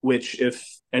 which,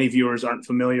 if any viewers aren't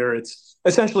familiar, it's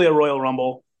essentially a Royal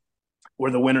Rumble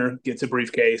where the winner gets a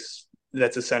briefcase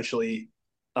that's essentially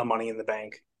a Money in the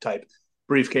Bank type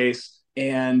briefcase.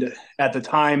 And at the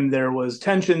time, there was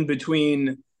tension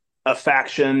between a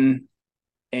faction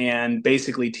and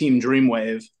basically Team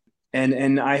Dreamwave.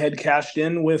 And I had cashed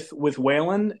in with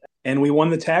Waylon, and we won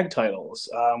the tag titles,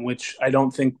 which I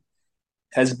don't think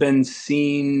has been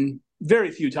seen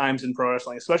very few times in pro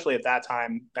wrestling, especially at that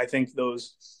time. I think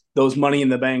those Money in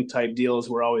the Bank type deals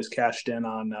were always cashed in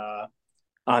on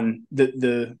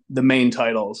the main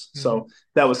titles. Mm-hmm. So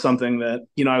that was something that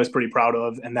I was pretty proud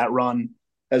of, and that run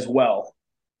as well.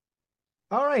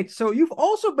 All right, so you've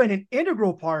also been an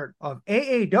integral part of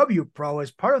AAW Pro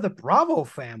as part of the Bravo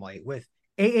family with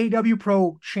AAW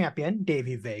Pro champion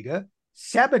Davey Vega,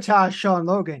 Sabotage Sean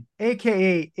Logan,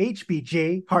 a.k.a.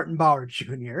 HBJ Hartenbower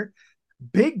Jr.,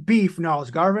 Big Beef Gnarls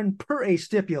Garvin per a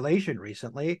stipulation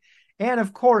recently, and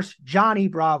of course, Johnny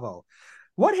Bravo.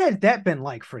 What has that been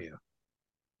like for you?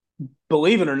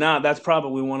 Believe it or not, that's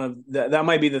probably one of that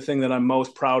might be the thing that I'm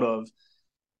most proud of.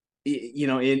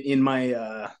 In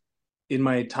my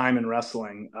time in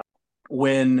wrestling,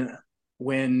 when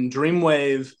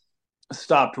Dreamwave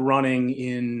stopped running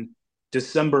in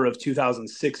December of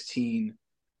 2016,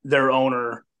 their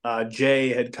owner Jay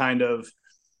had kind of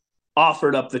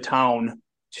offered up the town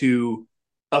to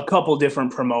a couple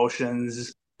different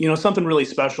promotions. Something really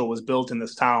special was built in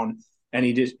this town, and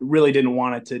he just really didn't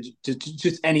want it to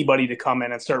just anybody to come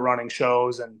in and start running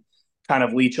shows and kind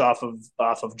of leech off of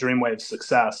Dreamwave's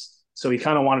success. So he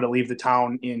kind of wanted to leave the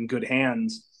town in good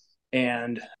hands,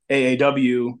 and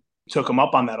AAW took him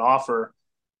up on that offer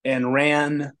and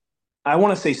ran, I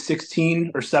want to say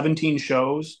 16 or 17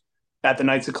 shows at the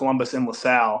Knights of Columbus in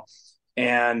LaSalle.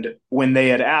 And when they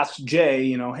had asked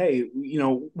Jay, hey,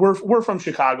 we're from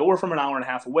Chicago, we're from an hour and a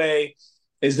half away.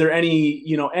 Is there any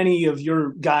of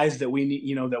your guys that we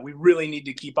need, that we really need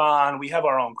to keep on? We have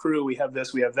our own crew, we have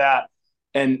this, we have that.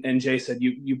 And Jay said,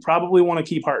 you probably want to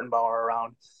keep Hartenbower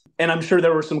around. And I'm sure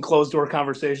there were some closed door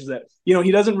conversations that,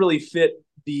 he doesn't really fit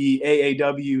the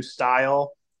AAW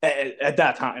style at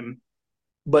that time,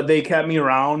 but they kept me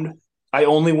around. I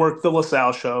only worked the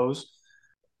LaSalle shows.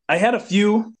 I had a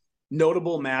few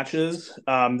notable matches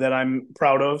that I'm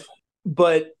proud of,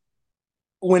 but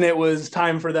when it was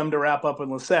time for them to wrap up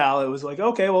in LaSalle, it was like,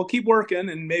 okay, well, keep working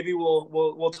and maybe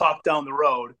we'll talk down the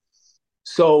road.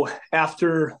 So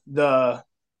after the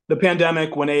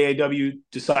pandemic, when AAW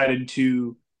decided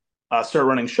to start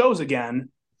running shows again,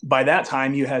 by that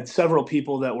time you had several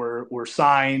people that were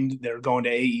signed. They're going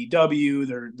to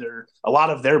AEW. They're a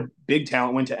lot of their big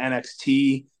talent went to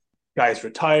NXT. Guys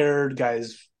retired.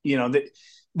 Guys,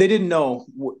 they didn't know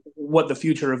what the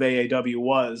future of AAW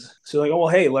was. So like, oh well,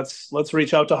 hey, let's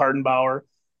reach out to Hartenbower.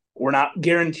 We're not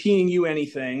guaranteeing you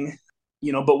anything,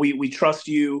 but we trust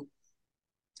you.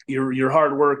 You're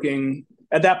hardworking.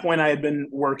 At that point, I had been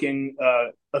working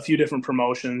a few different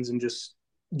promotions and just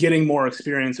getting more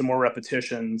experience and more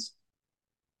repetitions.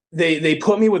 They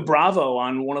put me with Bravo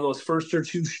on one of those first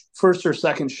or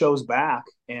second shows back,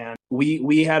 and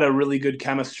we had a really good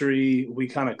chemistry. We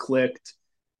kind of clicked,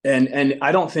 and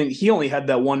I don't think he only had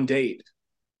that one date,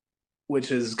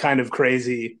 which is kind of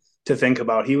crazy to think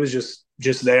about. He was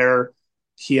just there.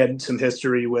 He had some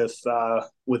history with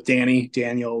Danny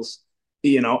Daniels,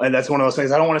 and that's one of those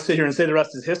things. I don't want to sit here and say the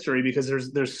rest is history because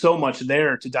there's so much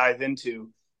there to dive into.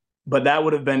 But that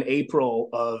would have been April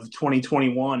of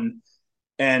 2021,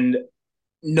 and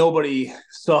nobody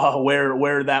saw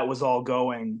where that was all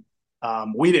going.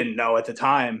 We didn't know at the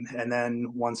time, and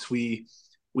then once we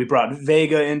brought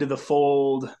Vega into the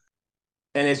fold,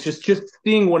 and it's just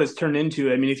seeing what it's turned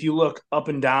into. I mean, if you look up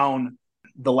and down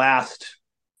the last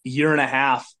year and a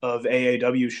half of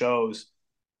AAW shows,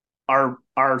 our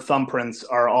thumbprints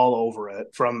are all over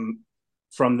it, from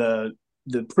the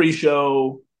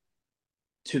pre-show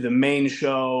to the main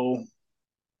show,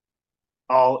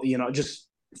 all, just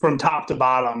from top to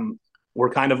bottom,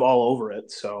 we're kind of all over it.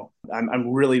 So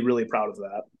I'm really, really proud of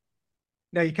that.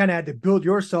 Now you kind of had to build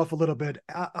yourself a little bit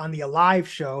on the Alive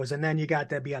shows, and then you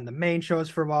got to be on the main shows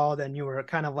for a while. Then you were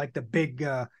kind of like the big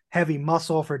heavy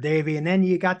muscle for Davey, and then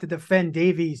you got to defend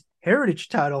Davey's Heritage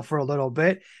title for a little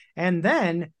bit, and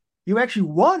then you actually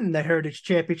won the Heritage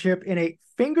Championship in a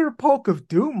finger poke of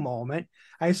doom moment.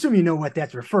 I assume you know what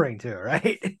that's referring to,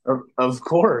 right? Of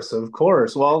course.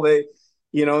 Well, Vega,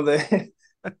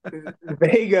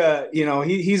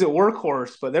 he's a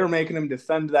workhorse, but they're making him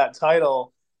defend that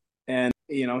title, and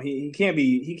he can't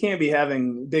be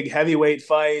having big heavyweight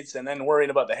fights and then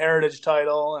worrying about the Heritage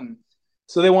title, and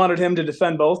so they wanted him to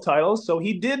defend both titles. So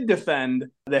he did defend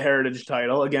the Heritage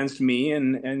title against me,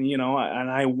 and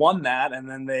I won that, and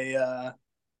then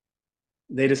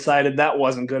they decided that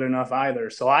wasn't good enough either.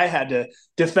 So I had to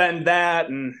defend that,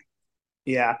 and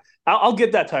yeah, I'll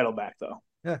get that title back though.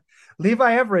 Yeah.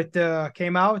 Levi Everett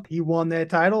came out. He won that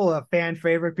title. A fan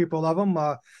favorite. People love him.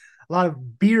 A lot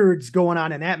of beards going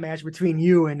on in that match between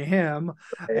you and him.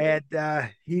 And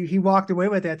he walked away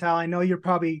with that title. I know you're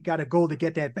probably got a goal to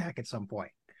get that back at some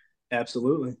point.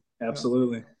 Absolutely.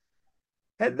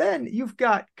 And then you've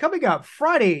got, coming up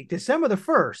Friday, December the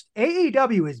 1st,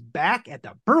 AAW is back at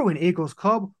the Berwyn Eagles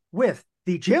Club with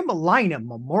the Jim Lynam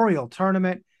Memorial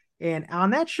Tournament. And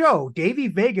on that show, Davey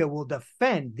Vega will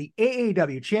defend the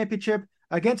AAW Championship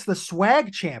against the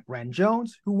swag champ, Ren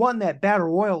Jones, who won that Battle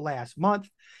Royal last month.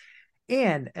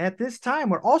 And at this time,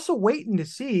 we're also waiting to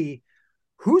see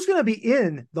who's going to be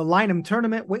in the Lynam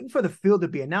tournament, waiting for the field to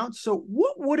be announced. So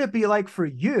what would it be like for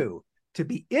you to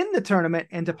be in the tournament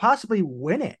and to possibly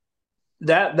win it?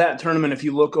 That tournament, if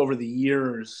you look over the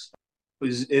years,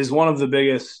 is one of the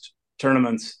biggest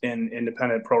tournaments in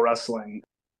independent pro wrestling.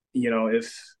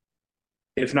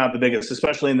 If not the biggest,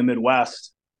 especially in the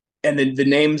Midwest. And the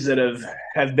names that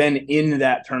have been in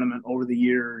that tournament over the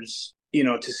years,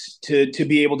 to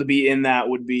be able to be in that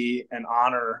would be an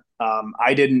honor.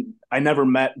 I never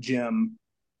met Jim,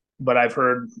 but I've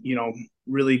heard,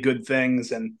 really good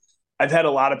things. And I've had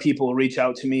a lot of people reach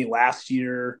out to me last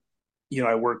year.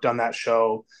 I worked on that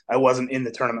show. I wasn't in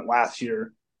the tournament last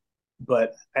year,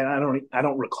 but I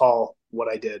don't recall what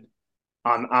I did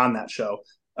on that show,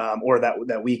 or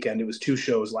that weekend. It was 2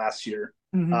 shows last year.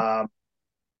 Mm-hmm.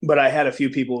 But I had a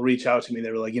few people reach out to me. They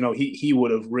were like, he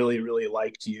would have really, really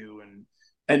liked you.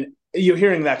 And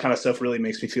hearing that kind of stuff really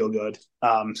makes me feel good.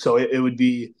 So it would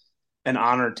be an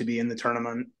honor to be in the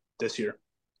tournament this year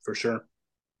for sure.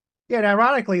 Yeah, and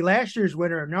ironically, last year's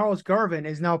winner, Gnarls Garvin,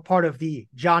 is now part of the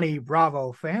Johnny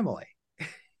Bravo family.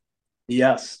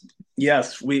 Yes.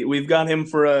 We've got him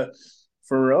for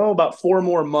about 4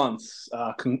 more months,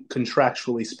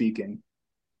 contractually speaking.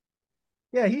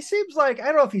 Yeah, he seems like, I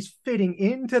don't know if he's fitting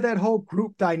into that whole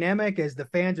group dynamic, as the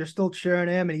fans are still cheering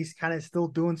him and he's kind of still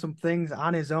doing some things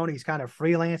on his own. He's kind of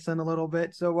freelancing a little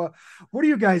bit. So what do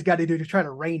you guys got to do to try to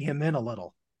rein him in a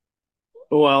little?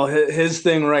 Well, his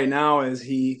thing right now is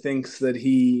he thinks that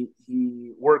he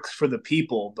works for the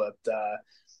people, but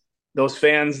those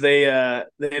fans, they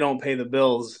don't pay the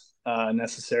bills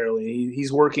necessarily.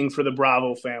 He's working for the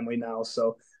Bravo family now,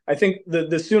 so I think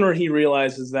the sooner he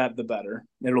realizes that, the better.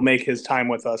 It'll make his time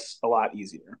with us a lot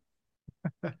easier.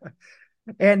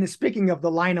 And speaking of the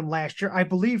Lineham last year, I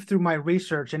believe through my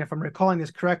research, and if I'm recalling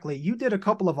this correctly, you did a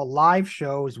couple of live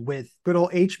shows with good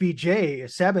old HBJ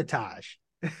Sabotage.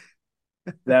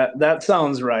 That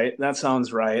sounds right.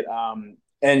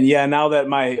 And yeah, now that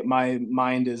my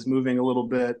mind is moving a little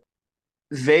bit,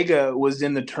 Vega was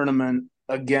in the tournament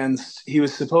he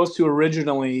was supposed to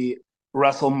originally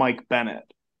wrestle Mike Bennett.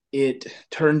 It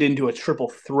turned into a triple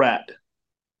threat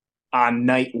on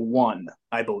night 1,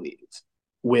 I believe,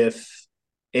 with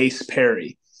Ace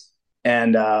Perry.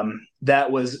 And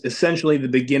that was essentially the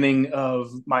beginning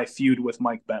of my feud with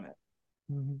Mike Bennett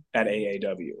at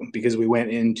AAW, because we went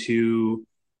into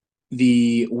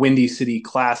the Windy City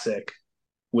Classic,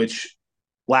 which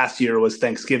last year was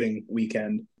Thanksgiving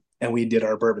weekend, and we did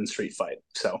our Bourbon Street fight.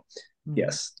 So,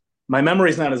 yes, my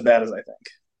memory's not as bad as I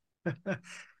think.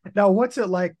 Now, what's it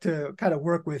like to kind of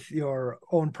work with your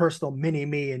own personal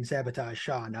mini-me and Sabotage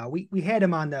Sean? Now, we had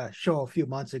him on the show a few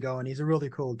months ago, and he's a really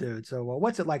cool dude. So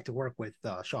what's it like to work with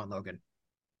Sean Logan?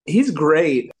 He's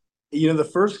great. The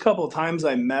first couple of times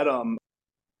I met him,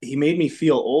 he made me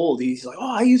feel old. He's like,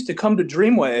 "Oh, I used to come to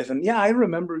Dreamwave." And yeah, I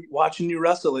remember watching you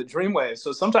wrestle at Dreamwave.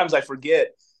 So sometimes I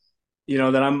forget,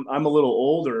 that I'm a little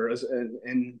older.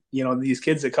 And these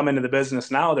kids that come into the business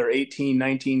now, they're 18,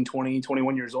 19, 20,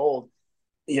 21 years old.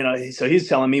 So he's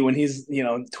telling me when he's,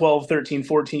 12, 13,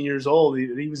 14 years old,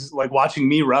 he was like watching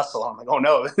me wrestle. I'm like, oh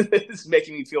no, this is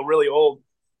making me feel really old.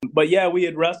 But yeah, we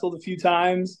had wrestled a few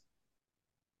times,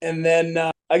 and then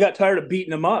I got tired of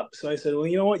beating him up. So I said, well,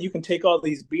 you know what? You can take all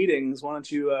these beatings. Why don't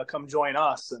you come join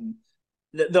us? And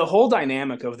the whole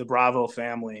dynamic of the Bravo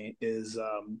family is,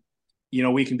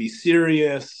 we can be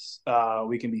serious.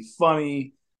 We can be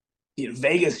funny.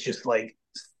 Vegas just like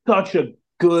such a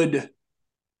good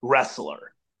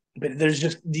wrestler. But there's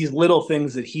just these little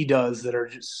things that he does that are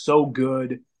just so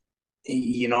good,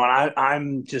 and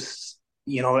I'm just,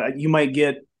 you might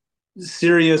get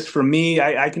serious from me.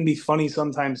 I can be funny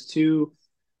sometimes too,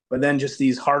 but then just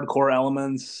these hardcore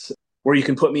elements where you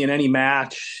can put me in any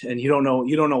match and you don't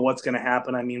know what's going to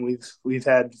happen. I mean, we've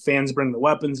had fans bring the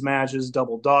weapons matches,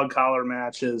 double dog collar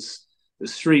matches, the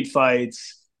street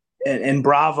fights, and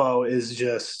Bravo is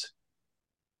just,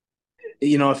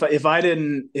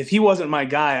 if he wasn't my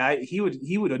guy, he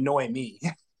would annoy me.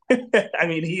 I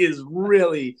mean, he is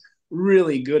really,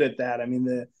 really good at that. I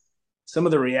mean, some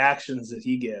of the reactions that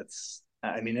he gets,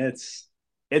 I mean,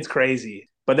 it's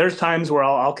crazy. But there's times where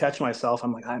I'll catch myself.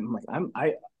 I'm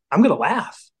gonna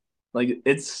laugh. Like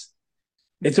it's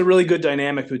a really good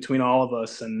dynamic between all of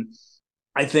us. And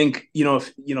I think,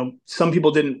 if some people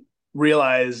didn't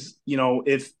realize,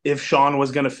 if Sean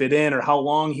was going to fit in or how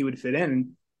long he would fit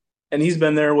in. And he's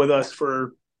been there with us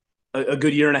for a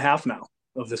good year and a half now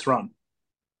of this run.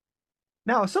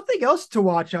 Now, something else to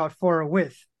watch out for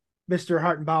with Mr.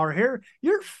 Hartenbower here.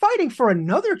 You're fighting for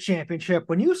another championship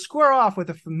when you square off with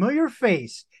a familiar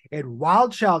face in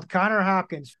Wild Child Connor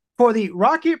Hopkins for the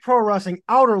Rocky Pro Wrestling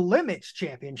Outer Limits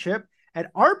Championship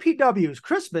at RPW's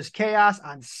Christmas Chaos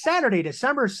on Saturday,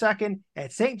 December 2nd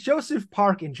at St. Joseph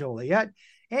Park in Joliet.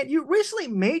 And you recently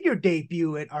made your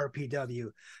debut at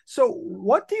RPW. So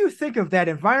what do you think of that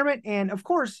environment? And of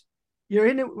course, you're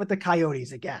in it with the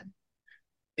Coyotes again.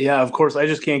 Yeah, of course. I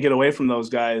just can't get away from those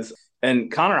guys.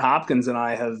 And Connor Hopkins and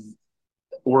I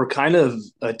were kind of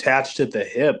attached at the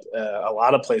hip a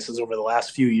lot of places over the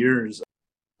last few years.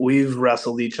 We've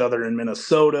wrestled each other in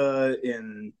Minnesota,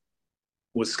 in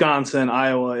Wisconsin,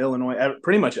 Iowa, Illinois,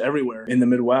 pretty much everywhere in the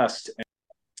Midwest. And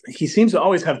he seems to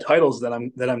always have titles that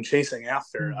I'm chasing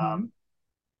after. Mm-hmm.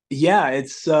 Yeah,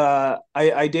 it's I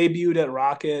debuted at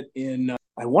Rocket in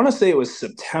I want to say it was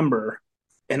September,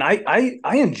 and I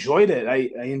enjoyed it.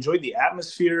 I enjoyed the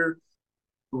atmosphere,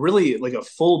 really like a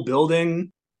full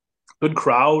building, good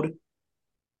crowd,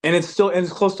 and it's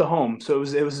close to home, so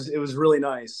it was really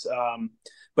nice.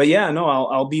 But yeah, no,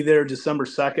 I'll be there December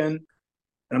 2nd, and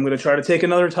I'm going to try to take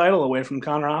another title away from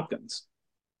Connor Hopkins.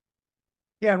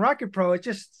 Yeah, and Rocket Pro, it's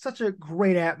just such a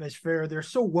great atmosphere. They're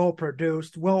so well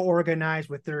produced, well organized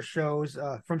with their shows.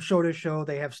 From show to show,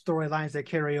 they have storylines that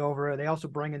carry over. They also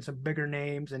bring in some bigger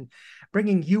names, and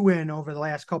bringing you in over the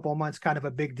last couple of months, kind of a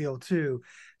big deal too.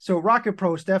 So Rocket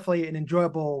Pro is definitely an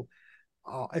enjoyable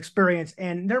experience,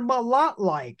 and they're a lot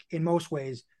like, in most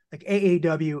ways, like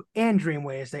AAW and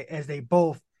Dreamway, as they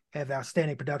both have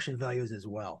outstanding production values as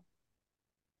well.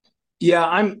 Yeah,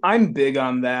 I'm big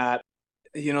on that.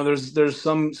 There's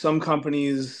some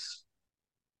companies,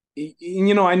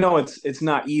 I know it's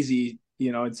not easy,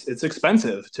 it's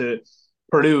expensive to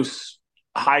produce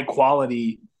high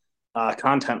quality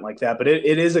content like that, but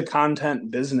it is a content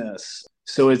business.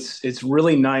 So it's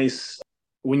really nice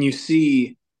when you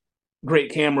see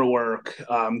great camera work,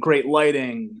 great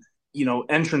lighting,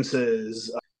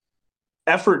 entrances,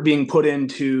 effort being put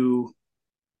into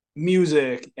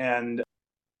music and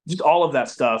just all of that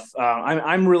stuff.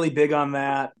 I'm really big on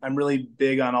that. I'm really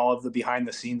big on all of the behind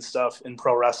the scenes stuff in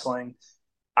pro wrestling.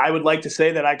 I would like to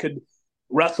say that I could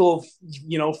wrestle,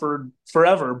 for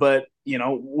forever, but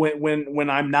when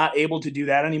I'm not able to do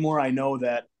that anymore, I know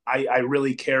that I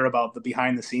really care about the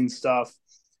behind the scenes stuff,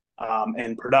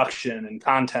 and production and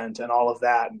content and all of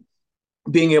that.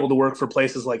 Being able to work for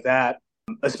places like that,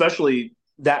 especially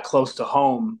that close to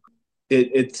home,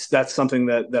 that's something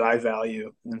that I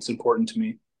value, and it's important to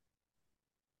me.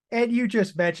 And you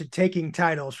just mentioned taking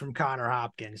titles from Connor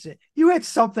Hopkins. You had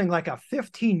something like a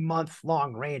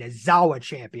 15-month-long reign as Zawa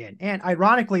champion. And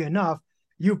ironically enough,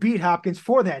 you beat Hopkins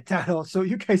for that title. So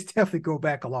you guys definitely go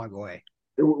back a long way.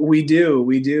 We do.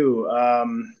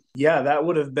 Yeah, that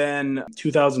would have been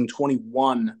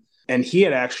 2021. And he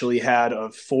had actually had a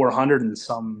 400 and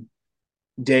some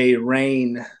day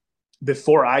reign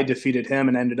before I defeated him,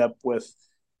 and ended up with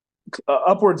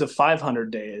upwards of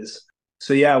 500 days.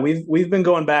 So yeah, we've been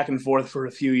going back and forth for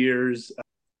a few years.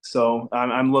 So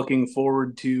I'm looking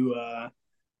forward to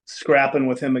scrapping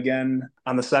with him again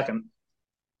on the 2nd.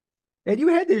 And you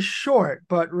had this short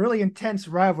but really intense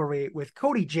rivalry with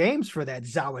Cody James for that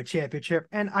Zawa championship.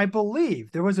 And I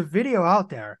believe there was a video out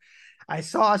there. I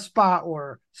saw a spot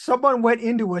where someone went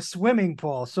into a swimming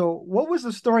pool. So what was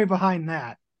the story behind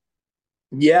that?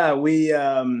 Yeah,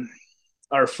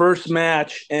 our first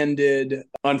match ended,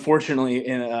 unfortunately,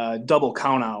 in a double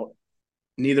countout.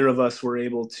 Neither of us were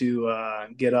able to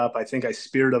get up. I think I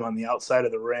speared him on the outside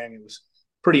of the ring. It was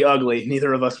pretty ugly.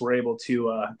 Neither of us were able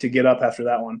to get up after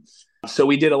that one. So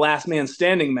we did a last man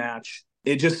standing match.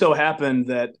 It just so happened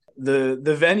that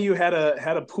the venue had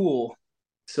a pool.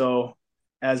 So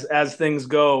as things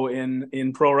go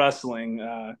in pro wrestling,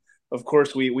 of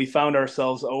course we found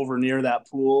ourselves over near that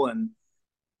pool, and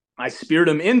I speared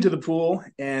him into the pool,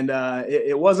 and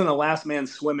it wasn't a last man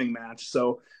swimming match.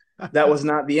 So that was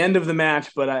not the end of the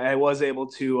match, but I was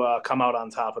able to come out on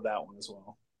top of that one as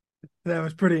well. That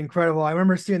was pretty incredible. I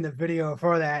remember seeing the video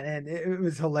for that, and it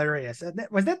was hilarious.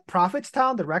 Was that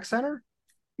Prophetstown, the rec center?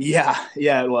 Yeah,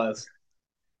 it was.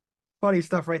 Funny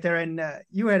stuff right there. And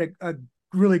you had a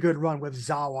really good run with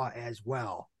Zawa as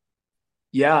well.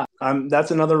 Yeah,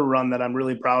 that's another run that I'm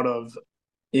really proud of,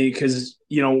 because,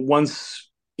 once,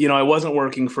 I wasn't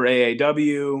working for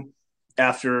AAW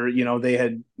after, they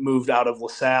had moved out of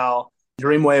LaSalle.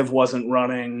 Dreamwave wasn't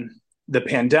running. The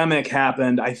pandemic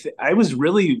happened. I was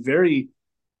really very,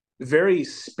 very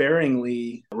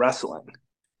sparingly wrestling.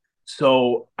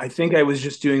 So I think I was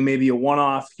just doing maybe a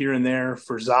one-off here and there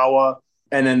for Zawa.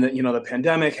 And then, the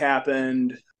pandemic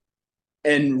happened.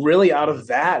 And really out of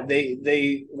that,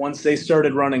 they once they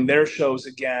started running their shows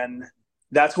again,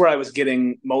 that's where I was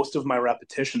getting most of my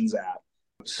repetitions at.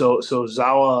 So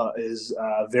Zawa is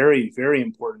very, very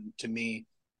important to me,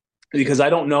 because I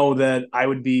don't know that I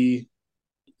would be,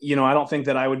 I don't think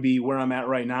that I would be where I'm at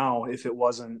right now if it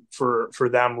wasn't for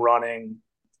them running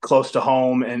close to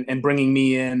home and bringing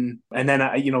me in. And then,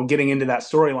 getting into that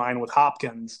storyline with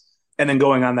Hopkins and then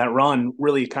going on that run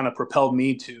really kind of propelled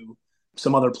me to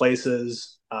some other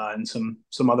places and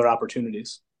some other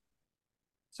opportunities.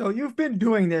 So you've been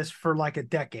doing this for like a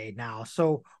decade now.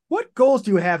 So what goals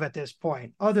do you have at this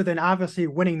point, other than obviously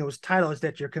winning those titles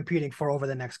that you're competing for over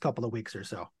the next couple of weeks or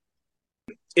so?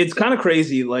 It's kind of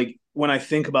crazy, like when I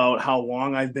think about how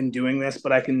long I've been doing this,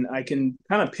 but I can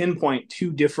kind of pinpoint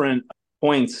two different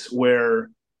points where,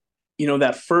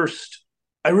 that first,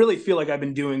 I really feel like I've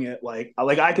been doing it like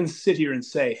I can sit here and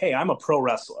say, hey, I'm a pro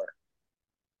wrestler.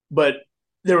 But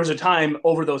there was a time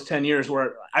over those 10 years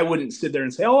where I wouldn't sit there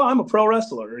and say, oh, I'm a pro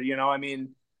wrestler.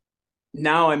 I'm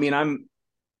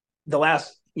the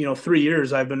last, 3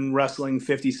 years, I've been wrestling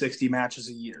 50, 60 matches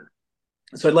a year.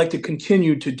 So I'd like to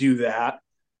continue to do that.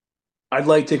 I'd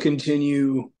like to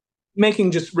continue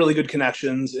making just really good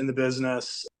connections in the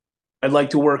business. I'd like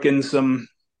to work in some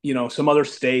other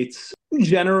states,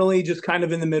 generally just kind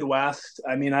of in the Midwest.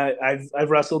 I mean, I've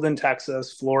wrestled in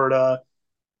Texas, Florida,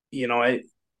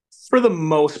 for the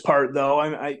most part though,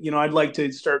 I'd like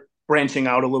to start branching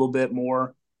out a little bit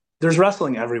more. There's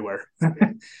wrestling everywhere.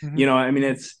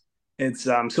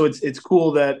 It's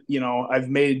cool that, I've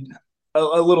made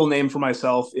a little name for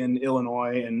myself in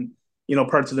Illinois and,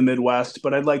 parts of the Midwest,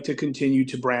 but I'd like to continue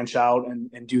to branch out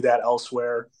and do that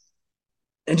elsewhere.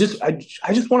 And I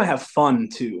just want to have fun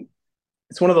too.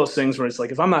 It's one of those things where it's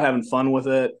like, if I'm not having fun with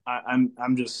it, I'm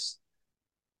going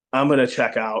to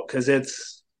check out, because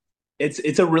it's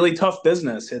a really tough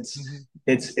business.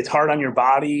 It's hard on your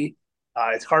body.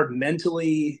 It's hard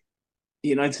mentally.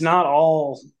 It's not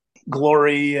all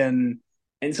glory and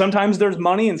sometimes there's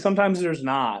money and sometimes there's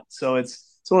not. So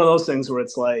it's one of those things where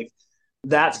it's like,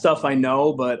 that stuff I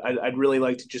know, but I'd really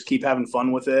like to just keep having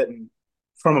fun with it. And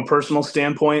from a personal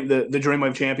standpoint, the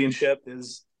Dreamwave Championship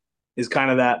is kind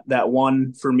of that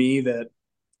one for me that,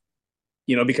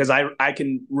 because I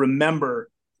can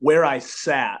remember where I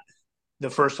sat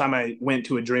the first time I went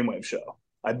to a Dreamwave show.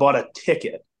 I bought a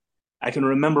ticket. I can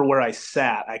remember where I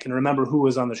sat. I can remember who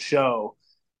was on the show.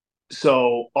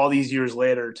 So all these years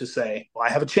later to say, well,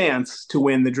 I have a chance to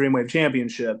win the Dreamwave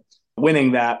Championship,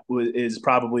 winning that is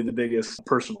probably the biggest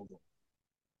personal goal.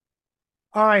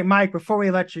 All right, Mike, before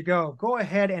we let you go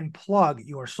ahead and plug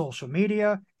your social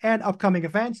media and upcoming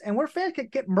events and where fans can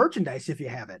get merchandise if you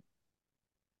have it.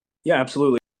 Yeah,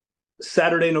 absolutely.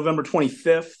 Saturday, November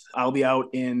 25th, I'll be out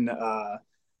in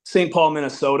St. Paul,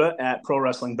 Minnesota at Pro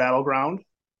Wrestling Battleground.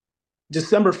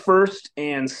 December 1st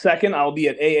and 2nd, I'll be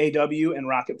at AAW and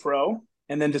Rocket Pro.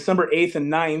 And then December 8th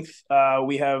and 9th,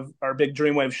 we have our big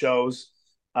Dreamwave shows.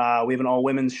 We have an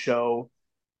all-women's show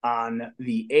on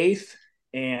the 8th,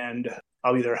 and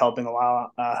I'll be there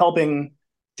helping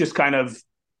just kind of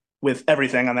with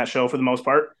everything on that show for the most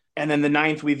part. And then the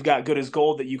 9th, we've got Good as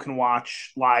Gold that you can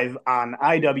watch live on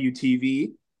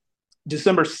IWTV.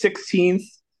 December 16th,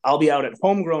 I'll be out at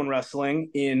Homegrown Wrestling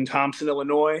in Thompson,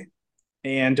 Illinois.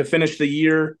 And to finish the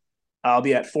year, I'll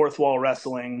be at Fourth Wall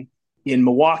Wrestling in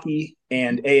Milwaukee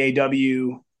and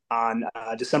AAW on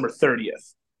December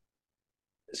 30th.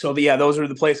 So, those are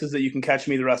the places that you can catch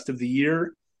me the rest of the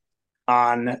year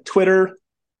on Twitter,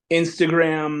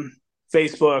 Instagram,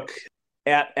 Facebook,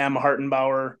 at M.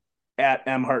 Hartenbower, at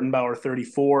M.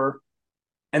 Hartenbower34.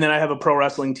 And then I have a Pro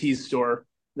Wrestling Tees store.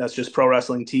 That's just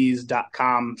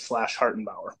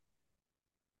prowrestlingtees.com/Hartenbower.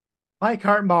 Mike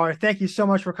Hartenbower, thank you so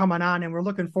much for coming on, and we're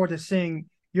looking forward to seeing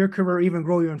your career even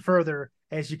grow even further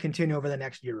as you continue over the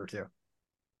next year or two.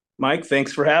 Mike,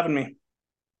 thanks for having me.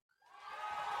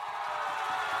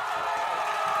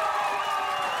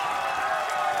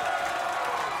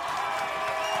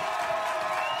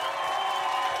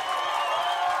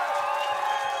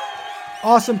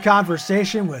 Awesome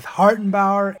conversation with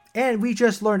Hartenbower, and we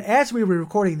just learned as we were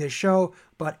recording this show,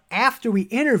 but after we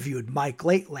interviewed Mike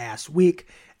late last week,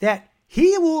 that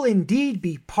he will indeed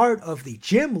be part of the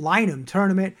Jim Lynam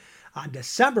tournament on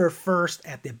December 1st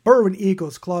at the Bourbon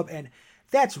Eagles Club, and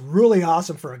that's really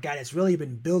awesome for a guy that's really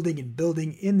been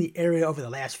building in the area over the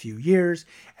last few years,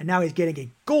 and now he's getting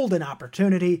a golden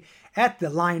opportunity at the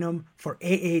Lynam for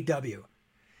AAW.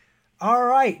 All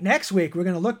right, next week we're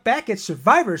going to look back at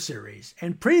Survivor Series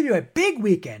and preview a big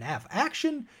weekend of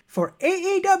action for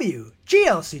AAW,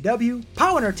 GLCW,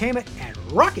 POW Entertainment, and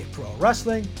Rocket Pro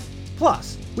Wrestling.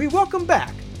 Plus, we welcome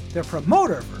back the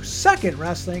promoter for Second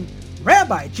Wrestling,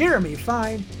 Rabbi Jeremy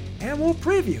Fine, and we'll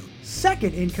preview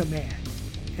Second in Command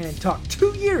and talk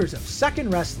 2 years of Second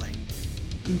Wrestling.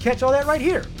 You can catch all that right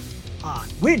here on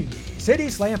Windy City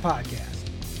Slam Podcast.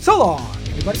 So long,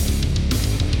 everybody.